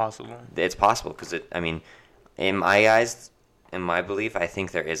it's possible. It's possible because I mean, in my eyes, in my belief, I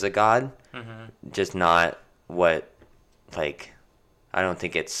think there is a God, just not what like. I don't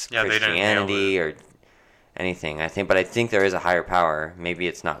think it's Christianity or anything. I think there is a higher power. Maybe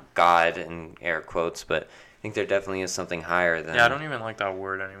it's not God in air quotes, but I think there definitely is something higher than. Yeah, I don't even like that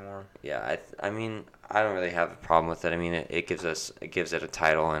word anymore. Yeah, I mean, I don't really have a problem with it. I mean, it gives it a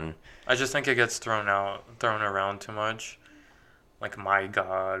title, and I just think it gets thrown around too much, like my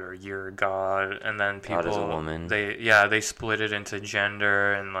God or your God, and then people. God is a woman. They split it into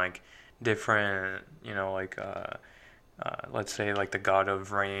gender and like different, like. Let's say like the god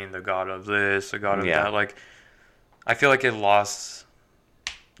of rain, the god of this, the god of that. Like, I feel like it lost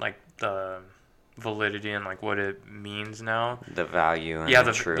like the validity and like what it means now. The value and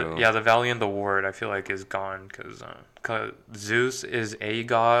the true. The value in the word I feel like is gone because Zeus is a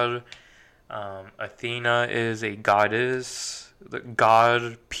god, Athena is a goddess. The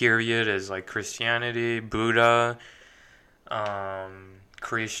God period is like Christianity, Buddha,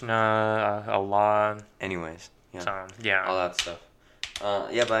 Krishna, Allah. Anyways. Yeah. So, all that stuff.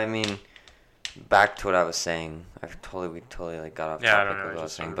 But I mean, back to what I was saying. We totally like got off topic of what I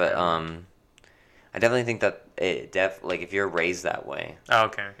was saying. But I definitely think that like if you're raised that way. Oh,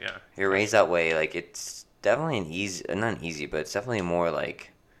 okay, yeah. If you're raised that way, like it's definitely not easy, but it's definitely a more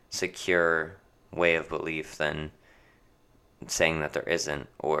like secure way of belief than saying that there isn't,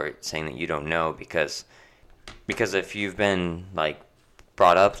 or saying that you don't know, because if you've been like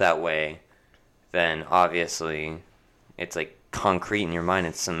brought up that way, then obviously it's like concrete in your mind,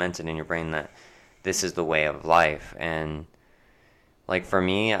 it's cemented in your brain that this is the way of life. And like for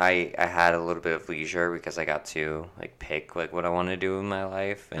me, I had a little bit of leisure because I got to like pick like what I wanted to do in my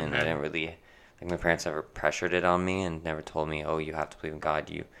life, and I didn't really like my parents never pressured it on me and never told me, oh, you have to believe in God,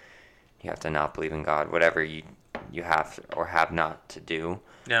 you have to not believe in God, whatever you have or have not to do.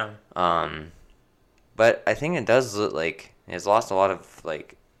 Yeah. But I think it does look like it's lost a lot of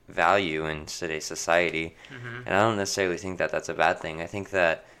like value in today's society, and I don't necessarily think that that's a bad thing. I think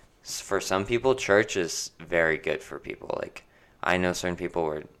that for some people, church is very good for people. Like I know certain people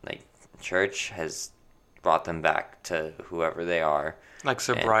where like church has brought them back to whoever they are, like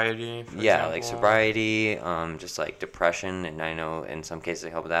sobriety. Like sobriety, just like depression, and I know in some cases they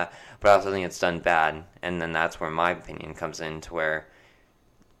help with that, but I also think it's done bad, and then that's where my opinion comes in, to where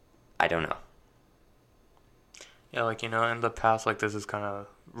I don't know. Yeah, like, in the past, like, this is kind of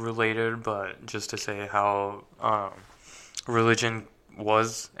related, but just to say how religion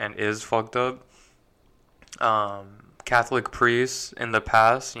was and is fucked up. Catholic priests in the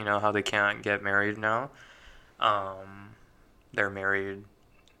past, how they can't get married now. They're married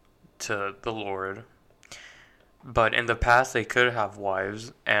to the Lord. But in the past, they could have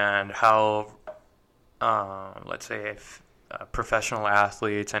wives, and how, let's say, if professional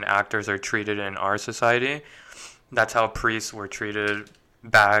athletes and actors are treated in our society, that's how priests were treated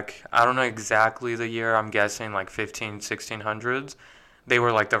back. I don't know exactly the year. I'm guessing like 1600s. They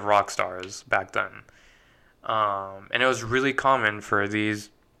were like the rock stars back then. And it was really common for these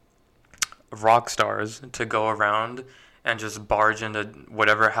rock stars to go around and just barge into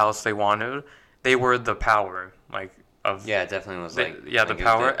whatever house they wanted. They were the power, like, of... Yeah, it definitely was like... the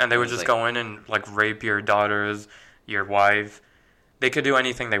power. And they would just go in and, like, rape your daughters, your wife. They could do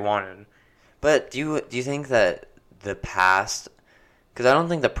anything they wanted. But do you think that the past? Because I don't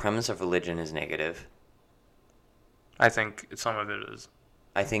think the premise of religion is negative. I think some of it is.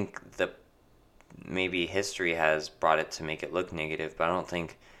 I think that maybe history has brought it to make it look negative, but I don't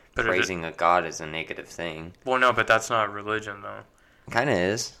think But praising a god is a negative thing. well, no, but that's not religion though. Kind of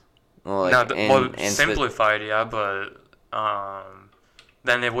is. Well, No, like, simplified, yeah, but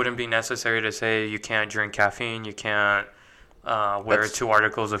then it wouldn't be necessary to say you can't drink caffeine, you can't wear That's- 2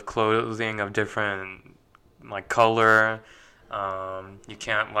 articles of clothing of different like color. You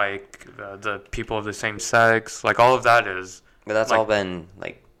can't like the people of the same sex. Like all of that is. but that's like, all been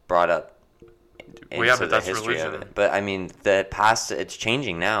like brought up Well, yeah, into but the that's history of religion. it. But I mean, the past, it's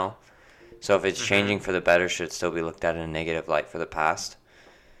changing now. So if it's Mm-hmm. changing for the better, should it still be looked at in a negative light for the past?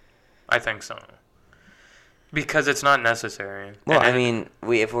 I think so. Because it's not necessary. Well, And I mean,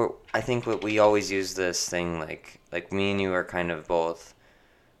 I think we always use this thing like me and you are kind of both.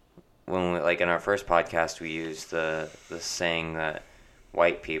 When we, like in our first podcast, we used the saying that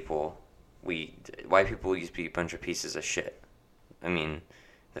white people used to be a bunch of pieces of shit. I mean,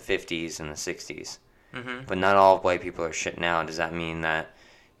 the 50s and the 60s. Mm-hmm. But not all white people are shit now. Does that mean that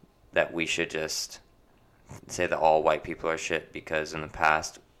we should just say that all white people are shit because in the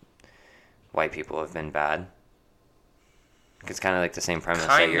past white people have been bad? It's kind of like the same premise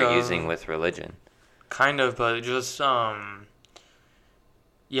that you're using with religion. Kind of, but just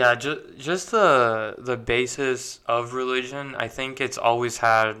yeah, just the basis of religion. I think it's always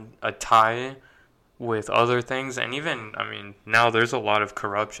had a tie with other things, and even I mean now there's a lot of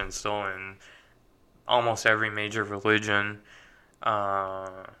corruption still in almost every major religion.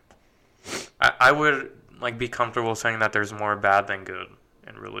 I would like be comfortable saying that there's more bad than good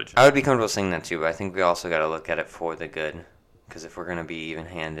in religion. I would be comfortable saying that too, but I think we also got to look at it for the good. Because if we're going to be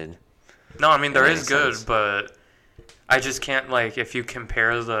even-handed... No, I mean, there in is any good, sense. but I just can't, like, if you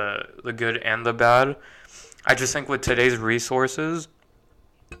compare the good and the bad, I just think with today's resources,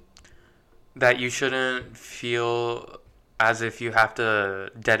 that you shouldn't feel as if you have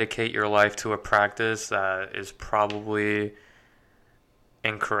to dedicate your life to a practice that is probably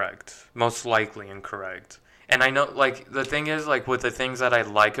incorrect. Most likely incorrect. And I know, like, the thing is, like, with the things that I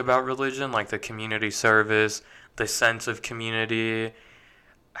like about religion, like the community service, the sense of community,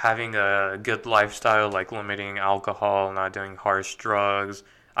 having a good lifestyle, like limiting alcohol, not doing harsh drugs.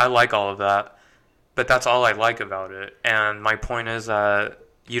 I like all of that, but that's all I like about it. And my point is that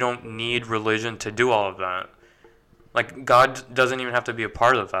you don't need religion to do all of that. Like, God doesn't even have to be a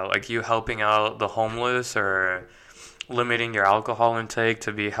part of that. Like, you helping out the homeless or limiting your alcohol intake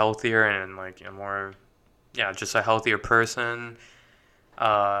to be healthier and, like, a more, yeah, just a healthier person.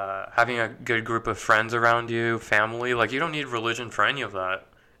 Having a good group of friends around you, family, like you don't need religion for any of that,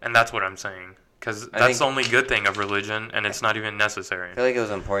 and that's what I'm saying. Because that's the only good thing of religion, and it's not even necessary. I feel like it was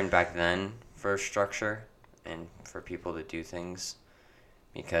important back then for structure and for people to do things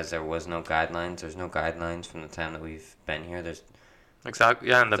because there was no guidelines. There's no guidelines from the time that we've been here. There's Exactly.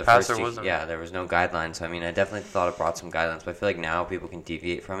 Yeah, in the past there wasn't. Yeah, there was no guidelines. So I mean, I definitely thought it brought some guidelines, but I feel like now people can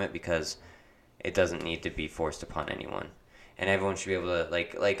deviate from it because it doesn't need to be forced upon anyone. And everyone should be able to,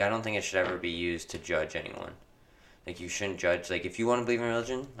 like I don't think it should ever be used to judge anyone. Like, you shouldn't judge, like, if you want to believe in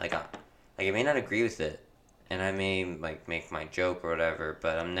religion, like I may not agree with it, and I may, like, make my joke or whatever,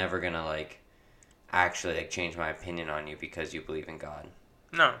 but I'm never gonna, like, actually, like, change my opinion on you because you believe in God.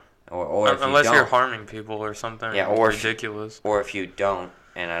 No. Or if unless you don't, you're harming people or something. Yeah, or ridiculous. Or if you don't,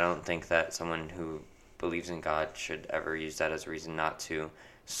 and I don't think that someone who believes in God should ever use that as a reason not to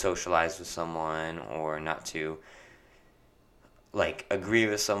socialize with someone or not to, like, agree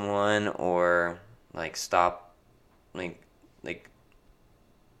with someone or, like, stop, like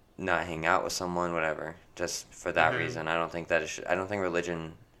not hang out with someone, whatever. Just for that reason, I don't think that I don't think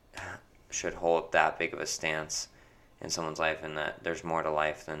religion should hold that big of a stance in someone's life, and that there's more to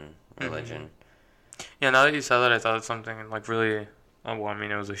life than religion. Yeah, now that you said that, I thought something like really. Well, I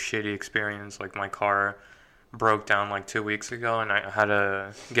mean, it was a shitty experience. Like, my car broke down like 2 weeks ago, and I had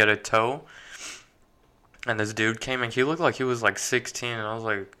to get a tow. And this dude came, and he looked like he was like 16, and I was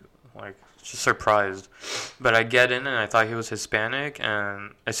like just surprised. But I get in, and I thought he was Hispanic,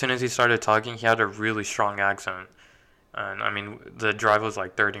 and as soon as he started talking, he had a really strong accent. And I mean, the drive was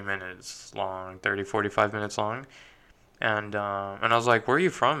like 30 minutes long, 45 minutes long. And I was like, "Where are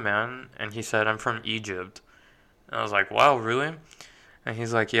you from, man?" And he said, "I'm from Egypt." And I was like, "Wow, really?" And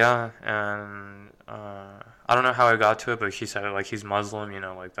he's like, "Yeah." And I don't know how I got to it, but he said like he's Muslim,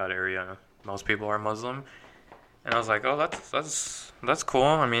 like that area. Most people are Muslim. And I was like, "Oh, that's cool.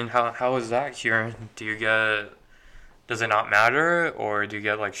 I mean, how is that here? Does it not matter, or do you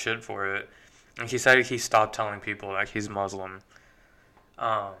get like shit for it?" And he said he stopped telling people that he's Muslim.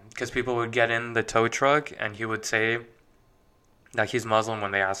 Because people would get in the tow truck and he would say that he's Muslim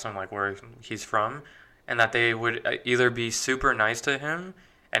when they asked him like where he's from, and that they would either be super nice to him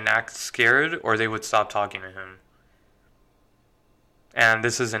and act scared, or they would stop talking to him. And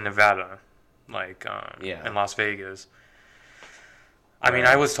this is in Nevada, like in Las Vegas. I mean,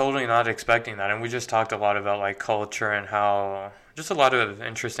 I was totally not expecting that, and we just talked a lot about like culture and how just a lot of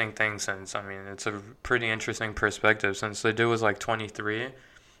interesting things. Since I mean, it's a pretty interesting perspective. Since the dude was like 23,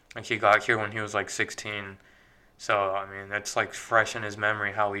 and he got here when he was like 16. So I mean, it's like fresh in his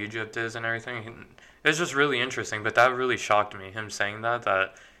memory how Egypt is and everything. It's just really interesting. But that really shocked me. Him saying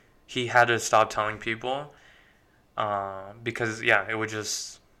that he had to stop telling people, because it would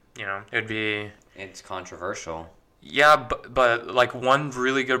just it'd be. It's controversial. Yeah, but like one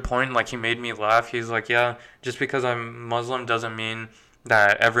really good point, like he made me laugh. He's like, yeah, just because I'm Muslim doesn't mean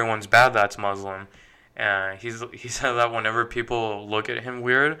that everyone's bad that's Muslim. And he said that whenever people look at him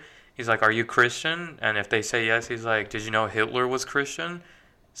weird, he's like, are you Christian? And if they say yes, he's like, did you know Hitler was Christian?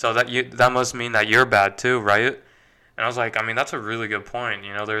 So that must mean that you're bad too, right? And I was like, I mean, that's a really good point.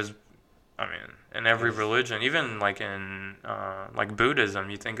 In every religion, even like in like Buddhism,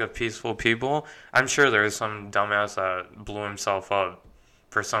 you think of peaceful people. I'm sure there's some dumbass that blew himself up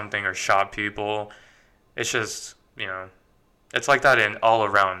for something or shot people. It's just, it's like that in all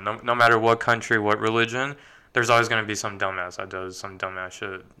around. No matter what country, what religion, there's always going to be some dumbass that does some dumbass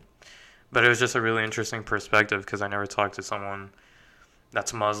shit. But it was just a really interesting perspective because I never talked to someone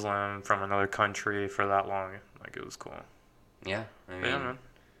that's Muslim from another country for that long. Like, it was cool. Yeah, I mean, man.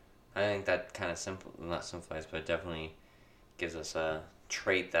 I think that kind of not simplifies, but it definitely gives us a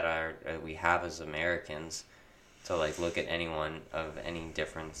trait that we have as Americans to like look at anyone of any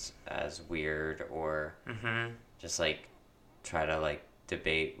difference as weird or just like try to like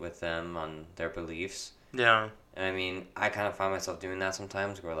debate with them on their beliefs. Yeah. And I mean, I kind of find myself doing that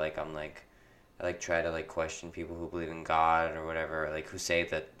sometimes where like I like try to like question people who believe in God or whatever, like who say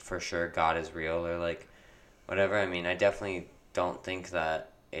that for sure God is real or like whatever. I mean, I definitely don't think that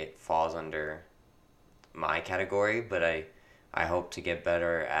it falls under my category, but I hope to get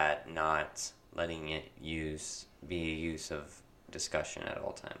better at not letting it be a use of discussion at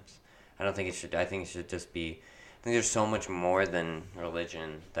all times. I think it should just be, I think there's so much more than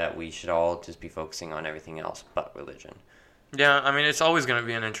religion that we should all just be focusing on everything else but religion. Yeah, I mean, it's always going to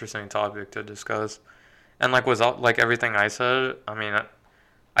be an interesting topic to discuss. And like everything I said, I mean,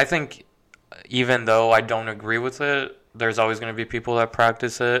 I think even though I don't agree with it, there's always going to be people that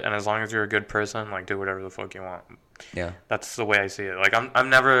practice it, and as long as you're a good person, like, do whatever the fuck you want. Yeah. That's the way I see it. Like, I'm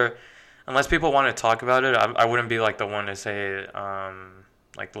never, unless people want to talk about it, I wouldn't be, like, the one to say,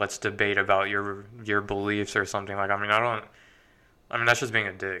 like, let's debate about your beliefs or something. Like, I mean, that's just being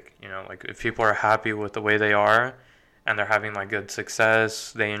a dick, Like, if people are happy with the way they are, and they're having, like, good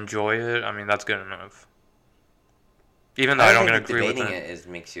success, they enjoy it, I mean, that's good enough. Even though I don't agree with it. Debating it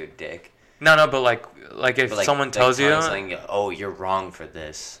makes you a dick. No, but if someone tells you, saying, oh, you're wrong for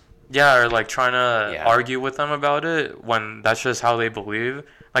this. Yeah, or like trying to argue with them about it when that's just how they believe.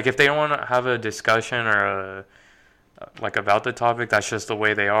 Like if they don't want to have a discussion or like about the topic, that's just the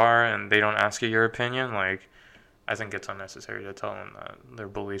way they are, and they don't ask you your opinion. Like, I think it's unnecessary to tell them that their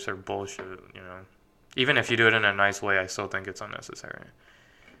beliefs are bullshit. Even if you do it in a nice way, I still think it's unnecessary.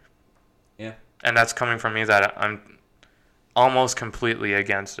 Yeah, and that's coming from me that I'm almost completely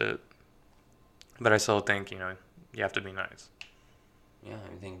against it. But I still think, you have to be nice. Yeah,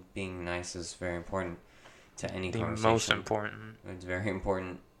 I think being nice is very important to any conversation. The most important. It's very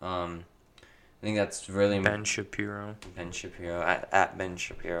important. I think that's really... Ben Shapiro. At Ben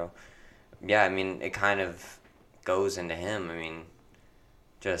Shapiro. Yeah, I mean, it kind of goes into him. I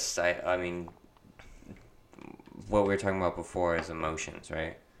mean, what we were talking about before is emotions,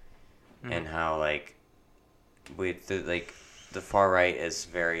 right? Mm-hmm. And how, like, the far right is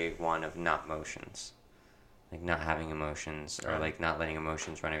very one of not emotions, like not having emotions or like not letting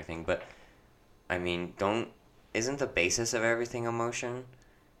emotions run everything. But I mean, isn't the basis of everything emotion?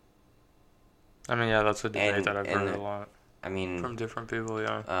 I mean, yeah, that's a debate that I've heard a lot. I mean, from different people,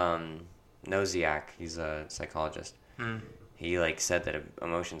 yeah. Noziak, he's a psychologist. He like said that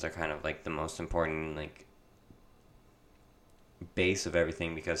emotions are kind of like the most important like base of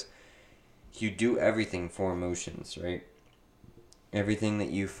everything because you do everything for emotions, right? Everything that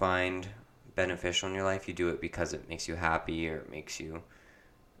you find beneficial in your life, you do it because it makes you happy or it makes you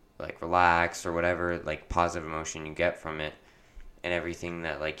like relax or whatever like positive emotion you get from it. And everything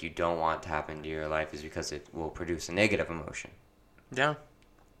that like you don't want to happen to your life is because it will produce a negative emotion. Yeah.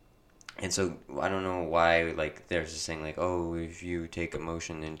 And so I don't know why like there's this thing like, oh, if you take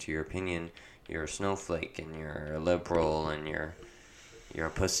emotion into your opinion, you're a snowflake and you're a liberal and you're you're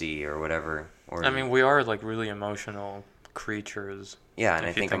a pussy or whatever. Or I mean, we are like really emotional creatures. yeah, and I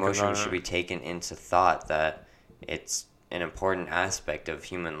If you think think emotion about should it. be taken into thought that it's an important aspect of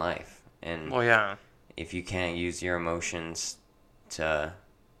human life. And Well, yeah. if you can't use your emotions to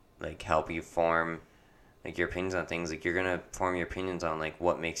like help you form like your opinions on things, like you're gonna form your opinions on like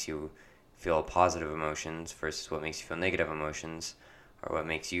what makes you feel positive emotions versus what makes you feel negative emotions, or what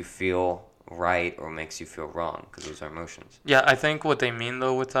makes you feel right or makes you feel wrong, because those are emotions. Yeah, I think what they mean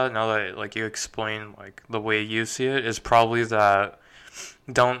though with that, now that like you explain like the way you see it, is probably that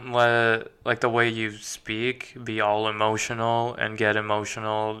don't let like the way you speak be all emotional and get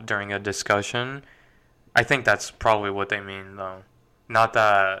emotional during a discussion. I think that's probably what they mean though. Not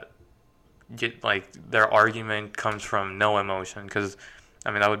that like their argument comes from no emotion, because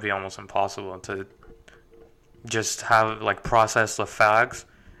I mean that would be almost impossible to just have like process the facts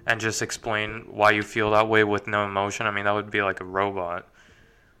and just explain why you feel that way with no emotion. I mean that would be like a robot.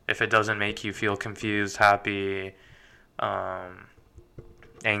 If it doesn't make you feel confused, happy, um,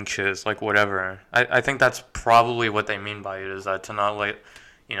 anxious, like whatever. I think that's probably what they mean by it, is that to not let,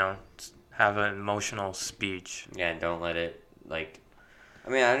 you know, have an emotional speech. Yeah, and don't let it like. I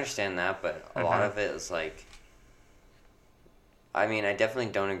mean, I understand that, but a lot of it is like. I mean, I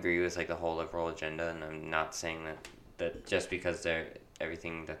definitely don't agree with like the whole liberal agenda, and I'm not saying that just because they're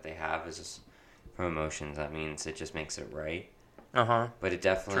everything that they have is just from emotions, that means it just makes it right. Uh-huh. But it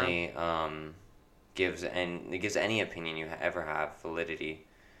definitely gives any opinion you ever have validity,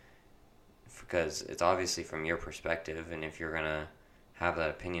 because it's obviously from your perspective, and if you're gonna have that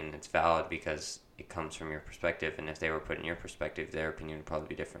opinion, it's valid because it comes from your perspective, and if they were put in your perspective, their opinion would probably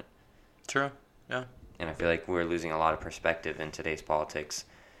be different. True. Yeah. And I feel like we're losing a lot of perspective in today's politics.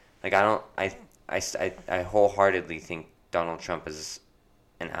 Like I wholeheartedly think Donald Trump is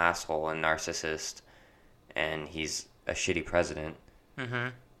an asshole, a narcissist, and he's a shitty president. Mm-hmm.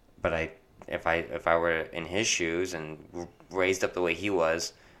 But if I were in his shoes and raised up the way he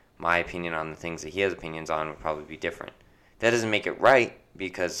was, my opinion on the things that he has opinions on would probably be different. That doesn't make it right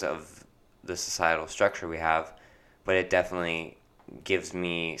because of the societal structure we have, but it definitely gives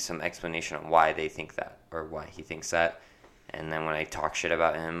me some explanation on why they think that or why he thinks that. And then when I talk shit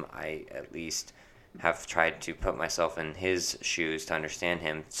about him, I at least have tried to put myself in his shoes to understand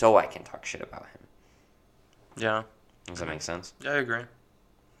him so I can talk shit about him. Yeah. Does that make sense? Yeah, I agree.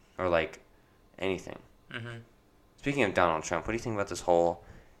 Or like anything. Mm-hmm. Speaking of Donald Trump, what do you think about this whole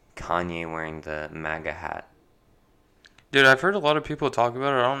Kanye wearing the MAGA hat? Dude, I've heard a lot of people talk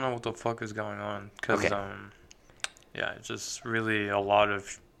about it. I don't know what the fuck is going on. Because, Okay. Yeah, it's just really a lot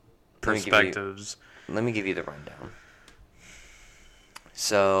of Let me give you- perspectives. Let me give you the rundown.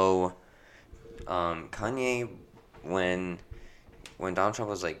 So, Kanye, when Donald Trump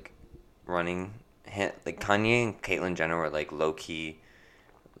was like running, like Kanye and Caitlyn Jenner were like low key,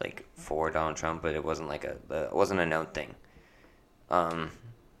 like for Donald Trump, but it wasn't like it wasn't a known thing.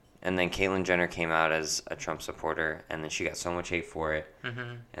 And then Caitlyn Jenner came out as a Trump supporter, and then she got so much hate for it,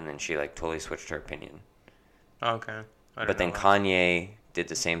 Mm-hmm. and then she like totally switched her opinion. Okay. But then Kanye did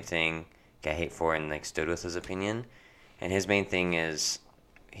the same thing, got hate for it, and like stood with his opinion. And his main thing is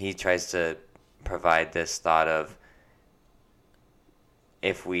he tries to provide this thought of,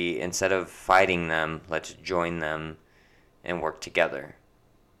 if we, instead of fighting them, let's join them and work together.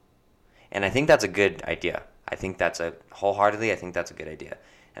 And I think that's a good idea. I think that's a good idea.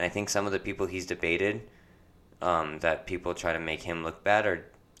 And I think some of the people he's debated, that people try to make him look bad, or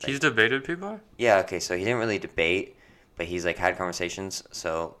He's debated people? yeah, okay, so he didn't really debate, but he's like had conversations.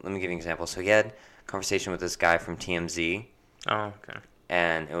 So let me give you an example. So he had a conversation with this guy from TMZ, Oh, okay.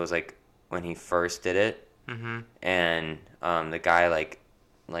 and it was like when he first did it, Mm-hmm. and the guy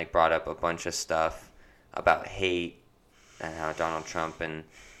like brought up a bunch of stuff about hate and how Donald Trump and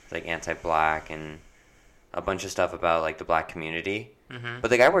like anti-black and a bunch of stuff about like the black community. Mm-hmm. But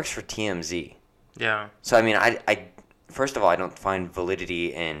the guy works for TMZ. Yeah. So I mean, I first of all, I don't find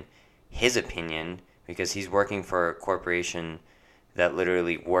validity in his opinion, because he's working for a corporation that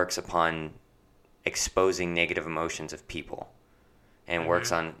literally works upon exposing negative emotions of people, and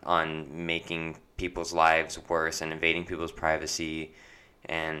works on making people's lives worse and invading people's privacy.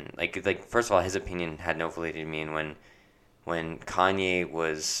 And like first of all, his opinion had no validity to me. And when Kanye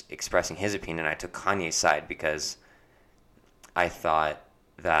was expressing his opinion, I took Kanye's side, because I thought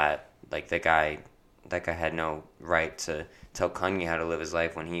that like that guy had no right to tell Kanye how to live his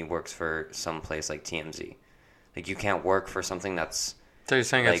life when he works for some place like TMZ. Like, you can't work for something that's So you're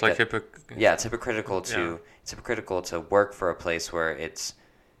saying it's like hypocritical? yeah, it's hypocritical to work for a place where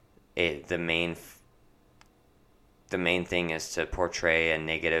the main thing is to portray a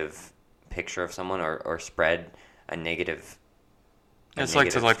negative picture of someone, or spread a negative It's like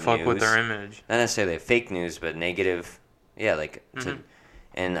to like fuck with their image. Not necessarily fake news, but negative. Yeah, like Mm-hmm.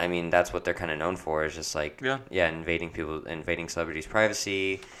 and I mean that's what they're kind of known for is just like invading celebrities'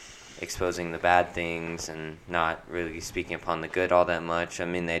 privacy, exposing the bad things, and not really speaking upon the good all that much. I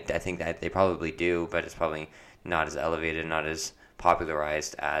mean, I think that they probably do, but it's probably not as elevated, not as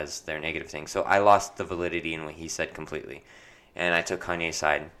popularized as their negative things. So I lost the validity in what he said completely, and I took Kanye's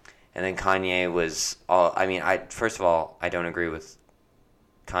side. And then Kanye was all. I mean, first of all, I don't agree with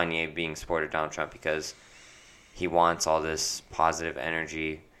Kanye being supportive of Donald Trump because he wants all this positive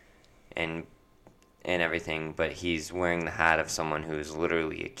energy and everything, but he's wearing the hat of someone who is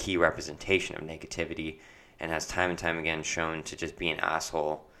literally a key representation of negativity and has time and time again shown to just be an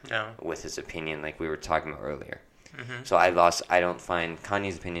asshole with his opinion, like we were talking about earlier. Mm-hmm. So I don't find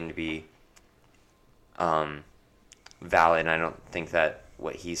Kanye's opinion to be valid, and I don't think that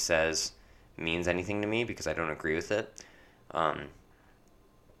what he says means anything to me because I don't agree with it. But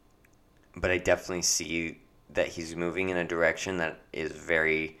I definitely see that he's moving in a direction that is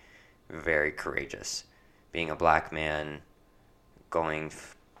very, very courageous. Being a black man, going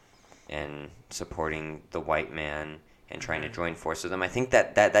and supporting the white man and trying to join forces with them. I think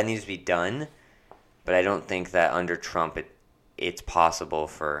that needs to be done, but I don't think that under Trump it's possible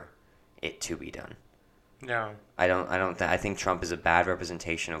for it to be done. No. I think Trump is a bad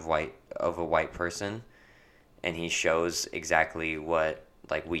representation of a white person, and he shows exactly what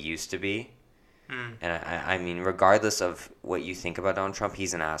like we used to be. And I mean, regardless of what you think about Donald Trump,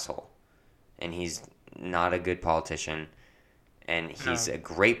 he's an asshole, and he's not a good politician, and he's a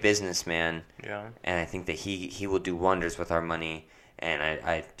great businessman. Yeah. And I think that he will do wonders with our money, and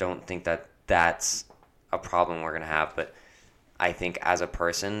I don't think that that's a problem we're gonna have. But I think as a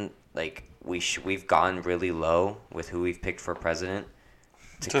person, like we've gone really low with who we've picked for president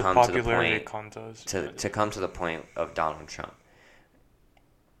to come to the point contest. to come to the point of Donald Trump.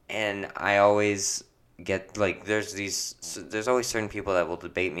 And I always get like there's always certain people that will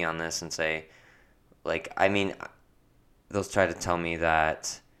debate me on this and say, like, I mean, they'll try to tell me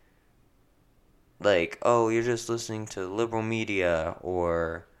that, like, oh, you're just listening to liberal media,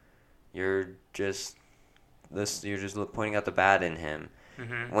 or you're just pointing out the bad in him.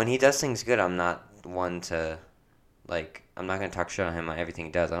 Mm-hmm. When he does things good, I'm not one to, like, I'm not going to talk shit on him on everything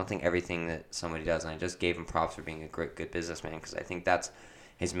he does. I don't think everything that somebody does, and I just gave him props for being a good businessman because I think that's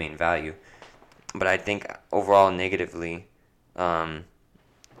his main value. But I think overall negatively,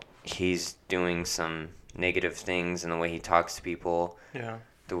 he's doing some negative things in the way he talks to people. Yeah.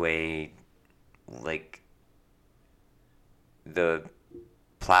 The way, like, the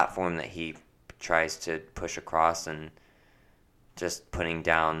platform that he tries to push across and just putting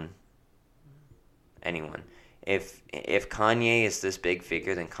down anyone. If Kanye is this big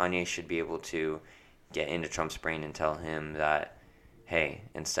figure, then Kanye should be able to get into Trump's brain and tell him that, hey,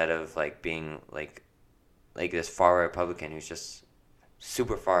 instead of like being like this far right Republican who's just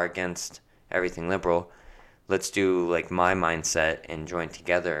super far against everything liberal, let's do like my mindset and join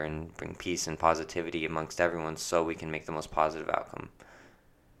together and bring peace and positivity amongst everyone so we can make the most positive outcome.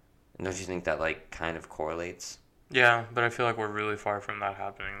 And don't you think that like kind of correlates? Yeah, but I feel like we're really far from that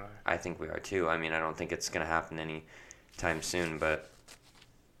happening though. I think we are too. I mean, I don't think it's going to happen any time soon, but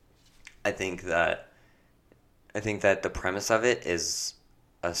I think that the premise of it is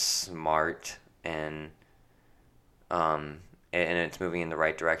a smart and it's moving in the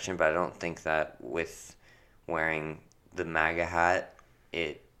right direction, but I don't think that with wearing the MAGA hat,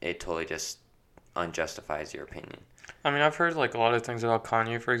 it totally just unjustifies your opinion. I mean, I've heard like a lot of things about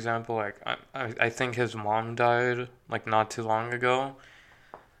Kanye, for example. Like, I think his mom died like not too long ago,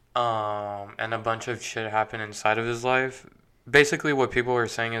 and a bunch of shit happened inside of his life. Basically, what people are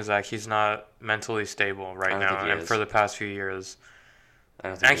saying is that he's not mentally stable right now, and for the past few years.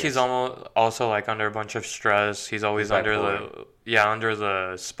 And he's almost also like under a bunch of stress. He's always under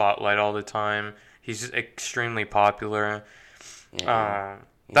the spotlight all the time. He's extremely popular. Yeah,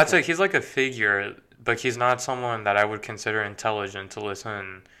 he's like a figure, but he's not someone that I would consider intelligent to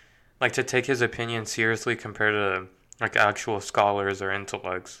listen, like to take his opinion seriously compared to like actual scholars or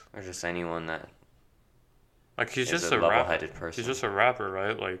intellects. Or just anyone that. Like he's just a level-headed person. He's just a rapper,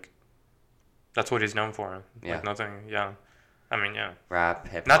 right? Like that's what he's known for. Yeah. Like nothing. Yeah. I mean, yeah. Rap,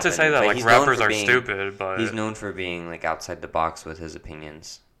 hip hop. Not to say that like rappers are stupid, but he's known for being like outside the box with his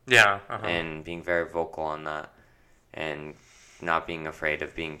opinions. Yeah. And being very vocal on that, and not being afraid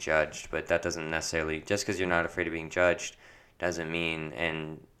of being judged. But that doesn't necessarily, just because you're not afraid of being judged, doesn't mean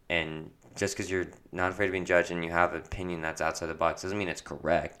and just because you're not afraid of being judged and you have an opinion that's outside the box doesn't mean it's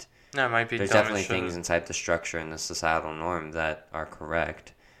correct. No, it might be. There's definitely things inside the structure and the societal norm that are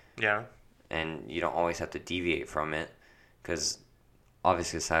correct. Yeah. And you don't always have to deviate from it, because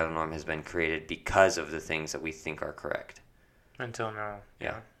obviously the societal norm has been created because of the things that we think are correct. Until now.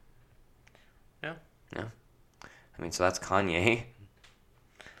 Yeah. Yeah. I mean, so that's Kanye.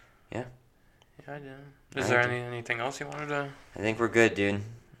 Yeah. Yeah, I do. Is there anything else you wanted to? I think we're good, dude.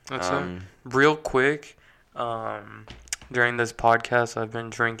 That's it. Real quick, during this podcast, I've been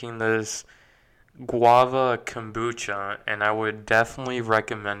drinking this guava kombucha, and I would definitely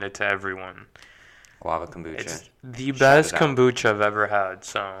recommend it to everyone. Guava kombucha. It's the best kombucha I've ever had.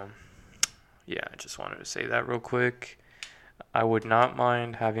 So, yeah, I just wanted to say that real quick. I would not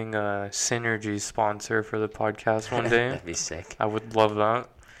mind having a Synergy sponsor for the podcast one day. That'd be sick. I would love that.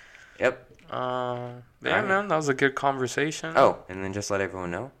 Yep. Man, that was a good conversation. Oh, and then just let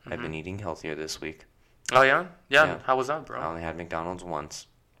everyone know, I've been eating healthier this week. Oh, yeah? Yeah. How was that, bro? I only had McDonald's once.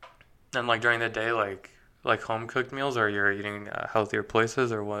 And, like, during the day, like home-cooked meals, or you're eating healthier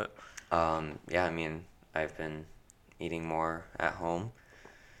places, or what? Yeah, I mean, I've been eating more at home.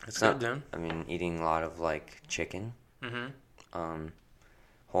 It's good, dude. I mean, eating a lot of, like, chicken. Mm-hmm.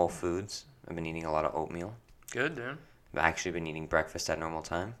 Whole foods. I've been eating a lot of oatmeal. Good, dude. I've actually been eating breakfast at normal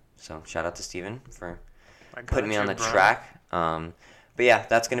time. So, shout out to Steven for putting me on the track. But, yeah,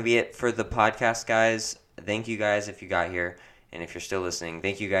 that's going to be it for the podcast, guys. Thank you guys if you got here. And if you're still listening,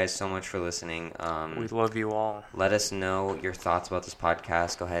 thank you guys so much for listening. We love you all. Let us know your thoughts about this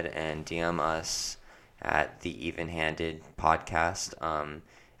podcast. Go ahead and DM us at the Even Handed Podcast,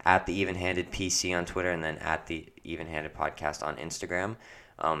 at the Even Handed PC on Twitter, and then at the Even Handed Podcast on Instagram.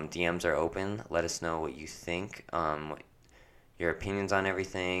 DMs are open. Let us know what you think, your opinions on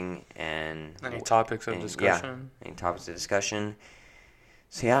everything, and any topics of discussion. Yeah, any topics of discussion.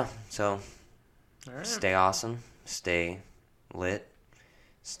 So yeah, all right. Stay awesome, stay lit,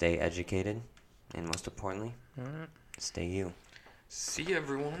 stay educated, and most importantly, stay you. See you,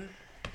 everyone.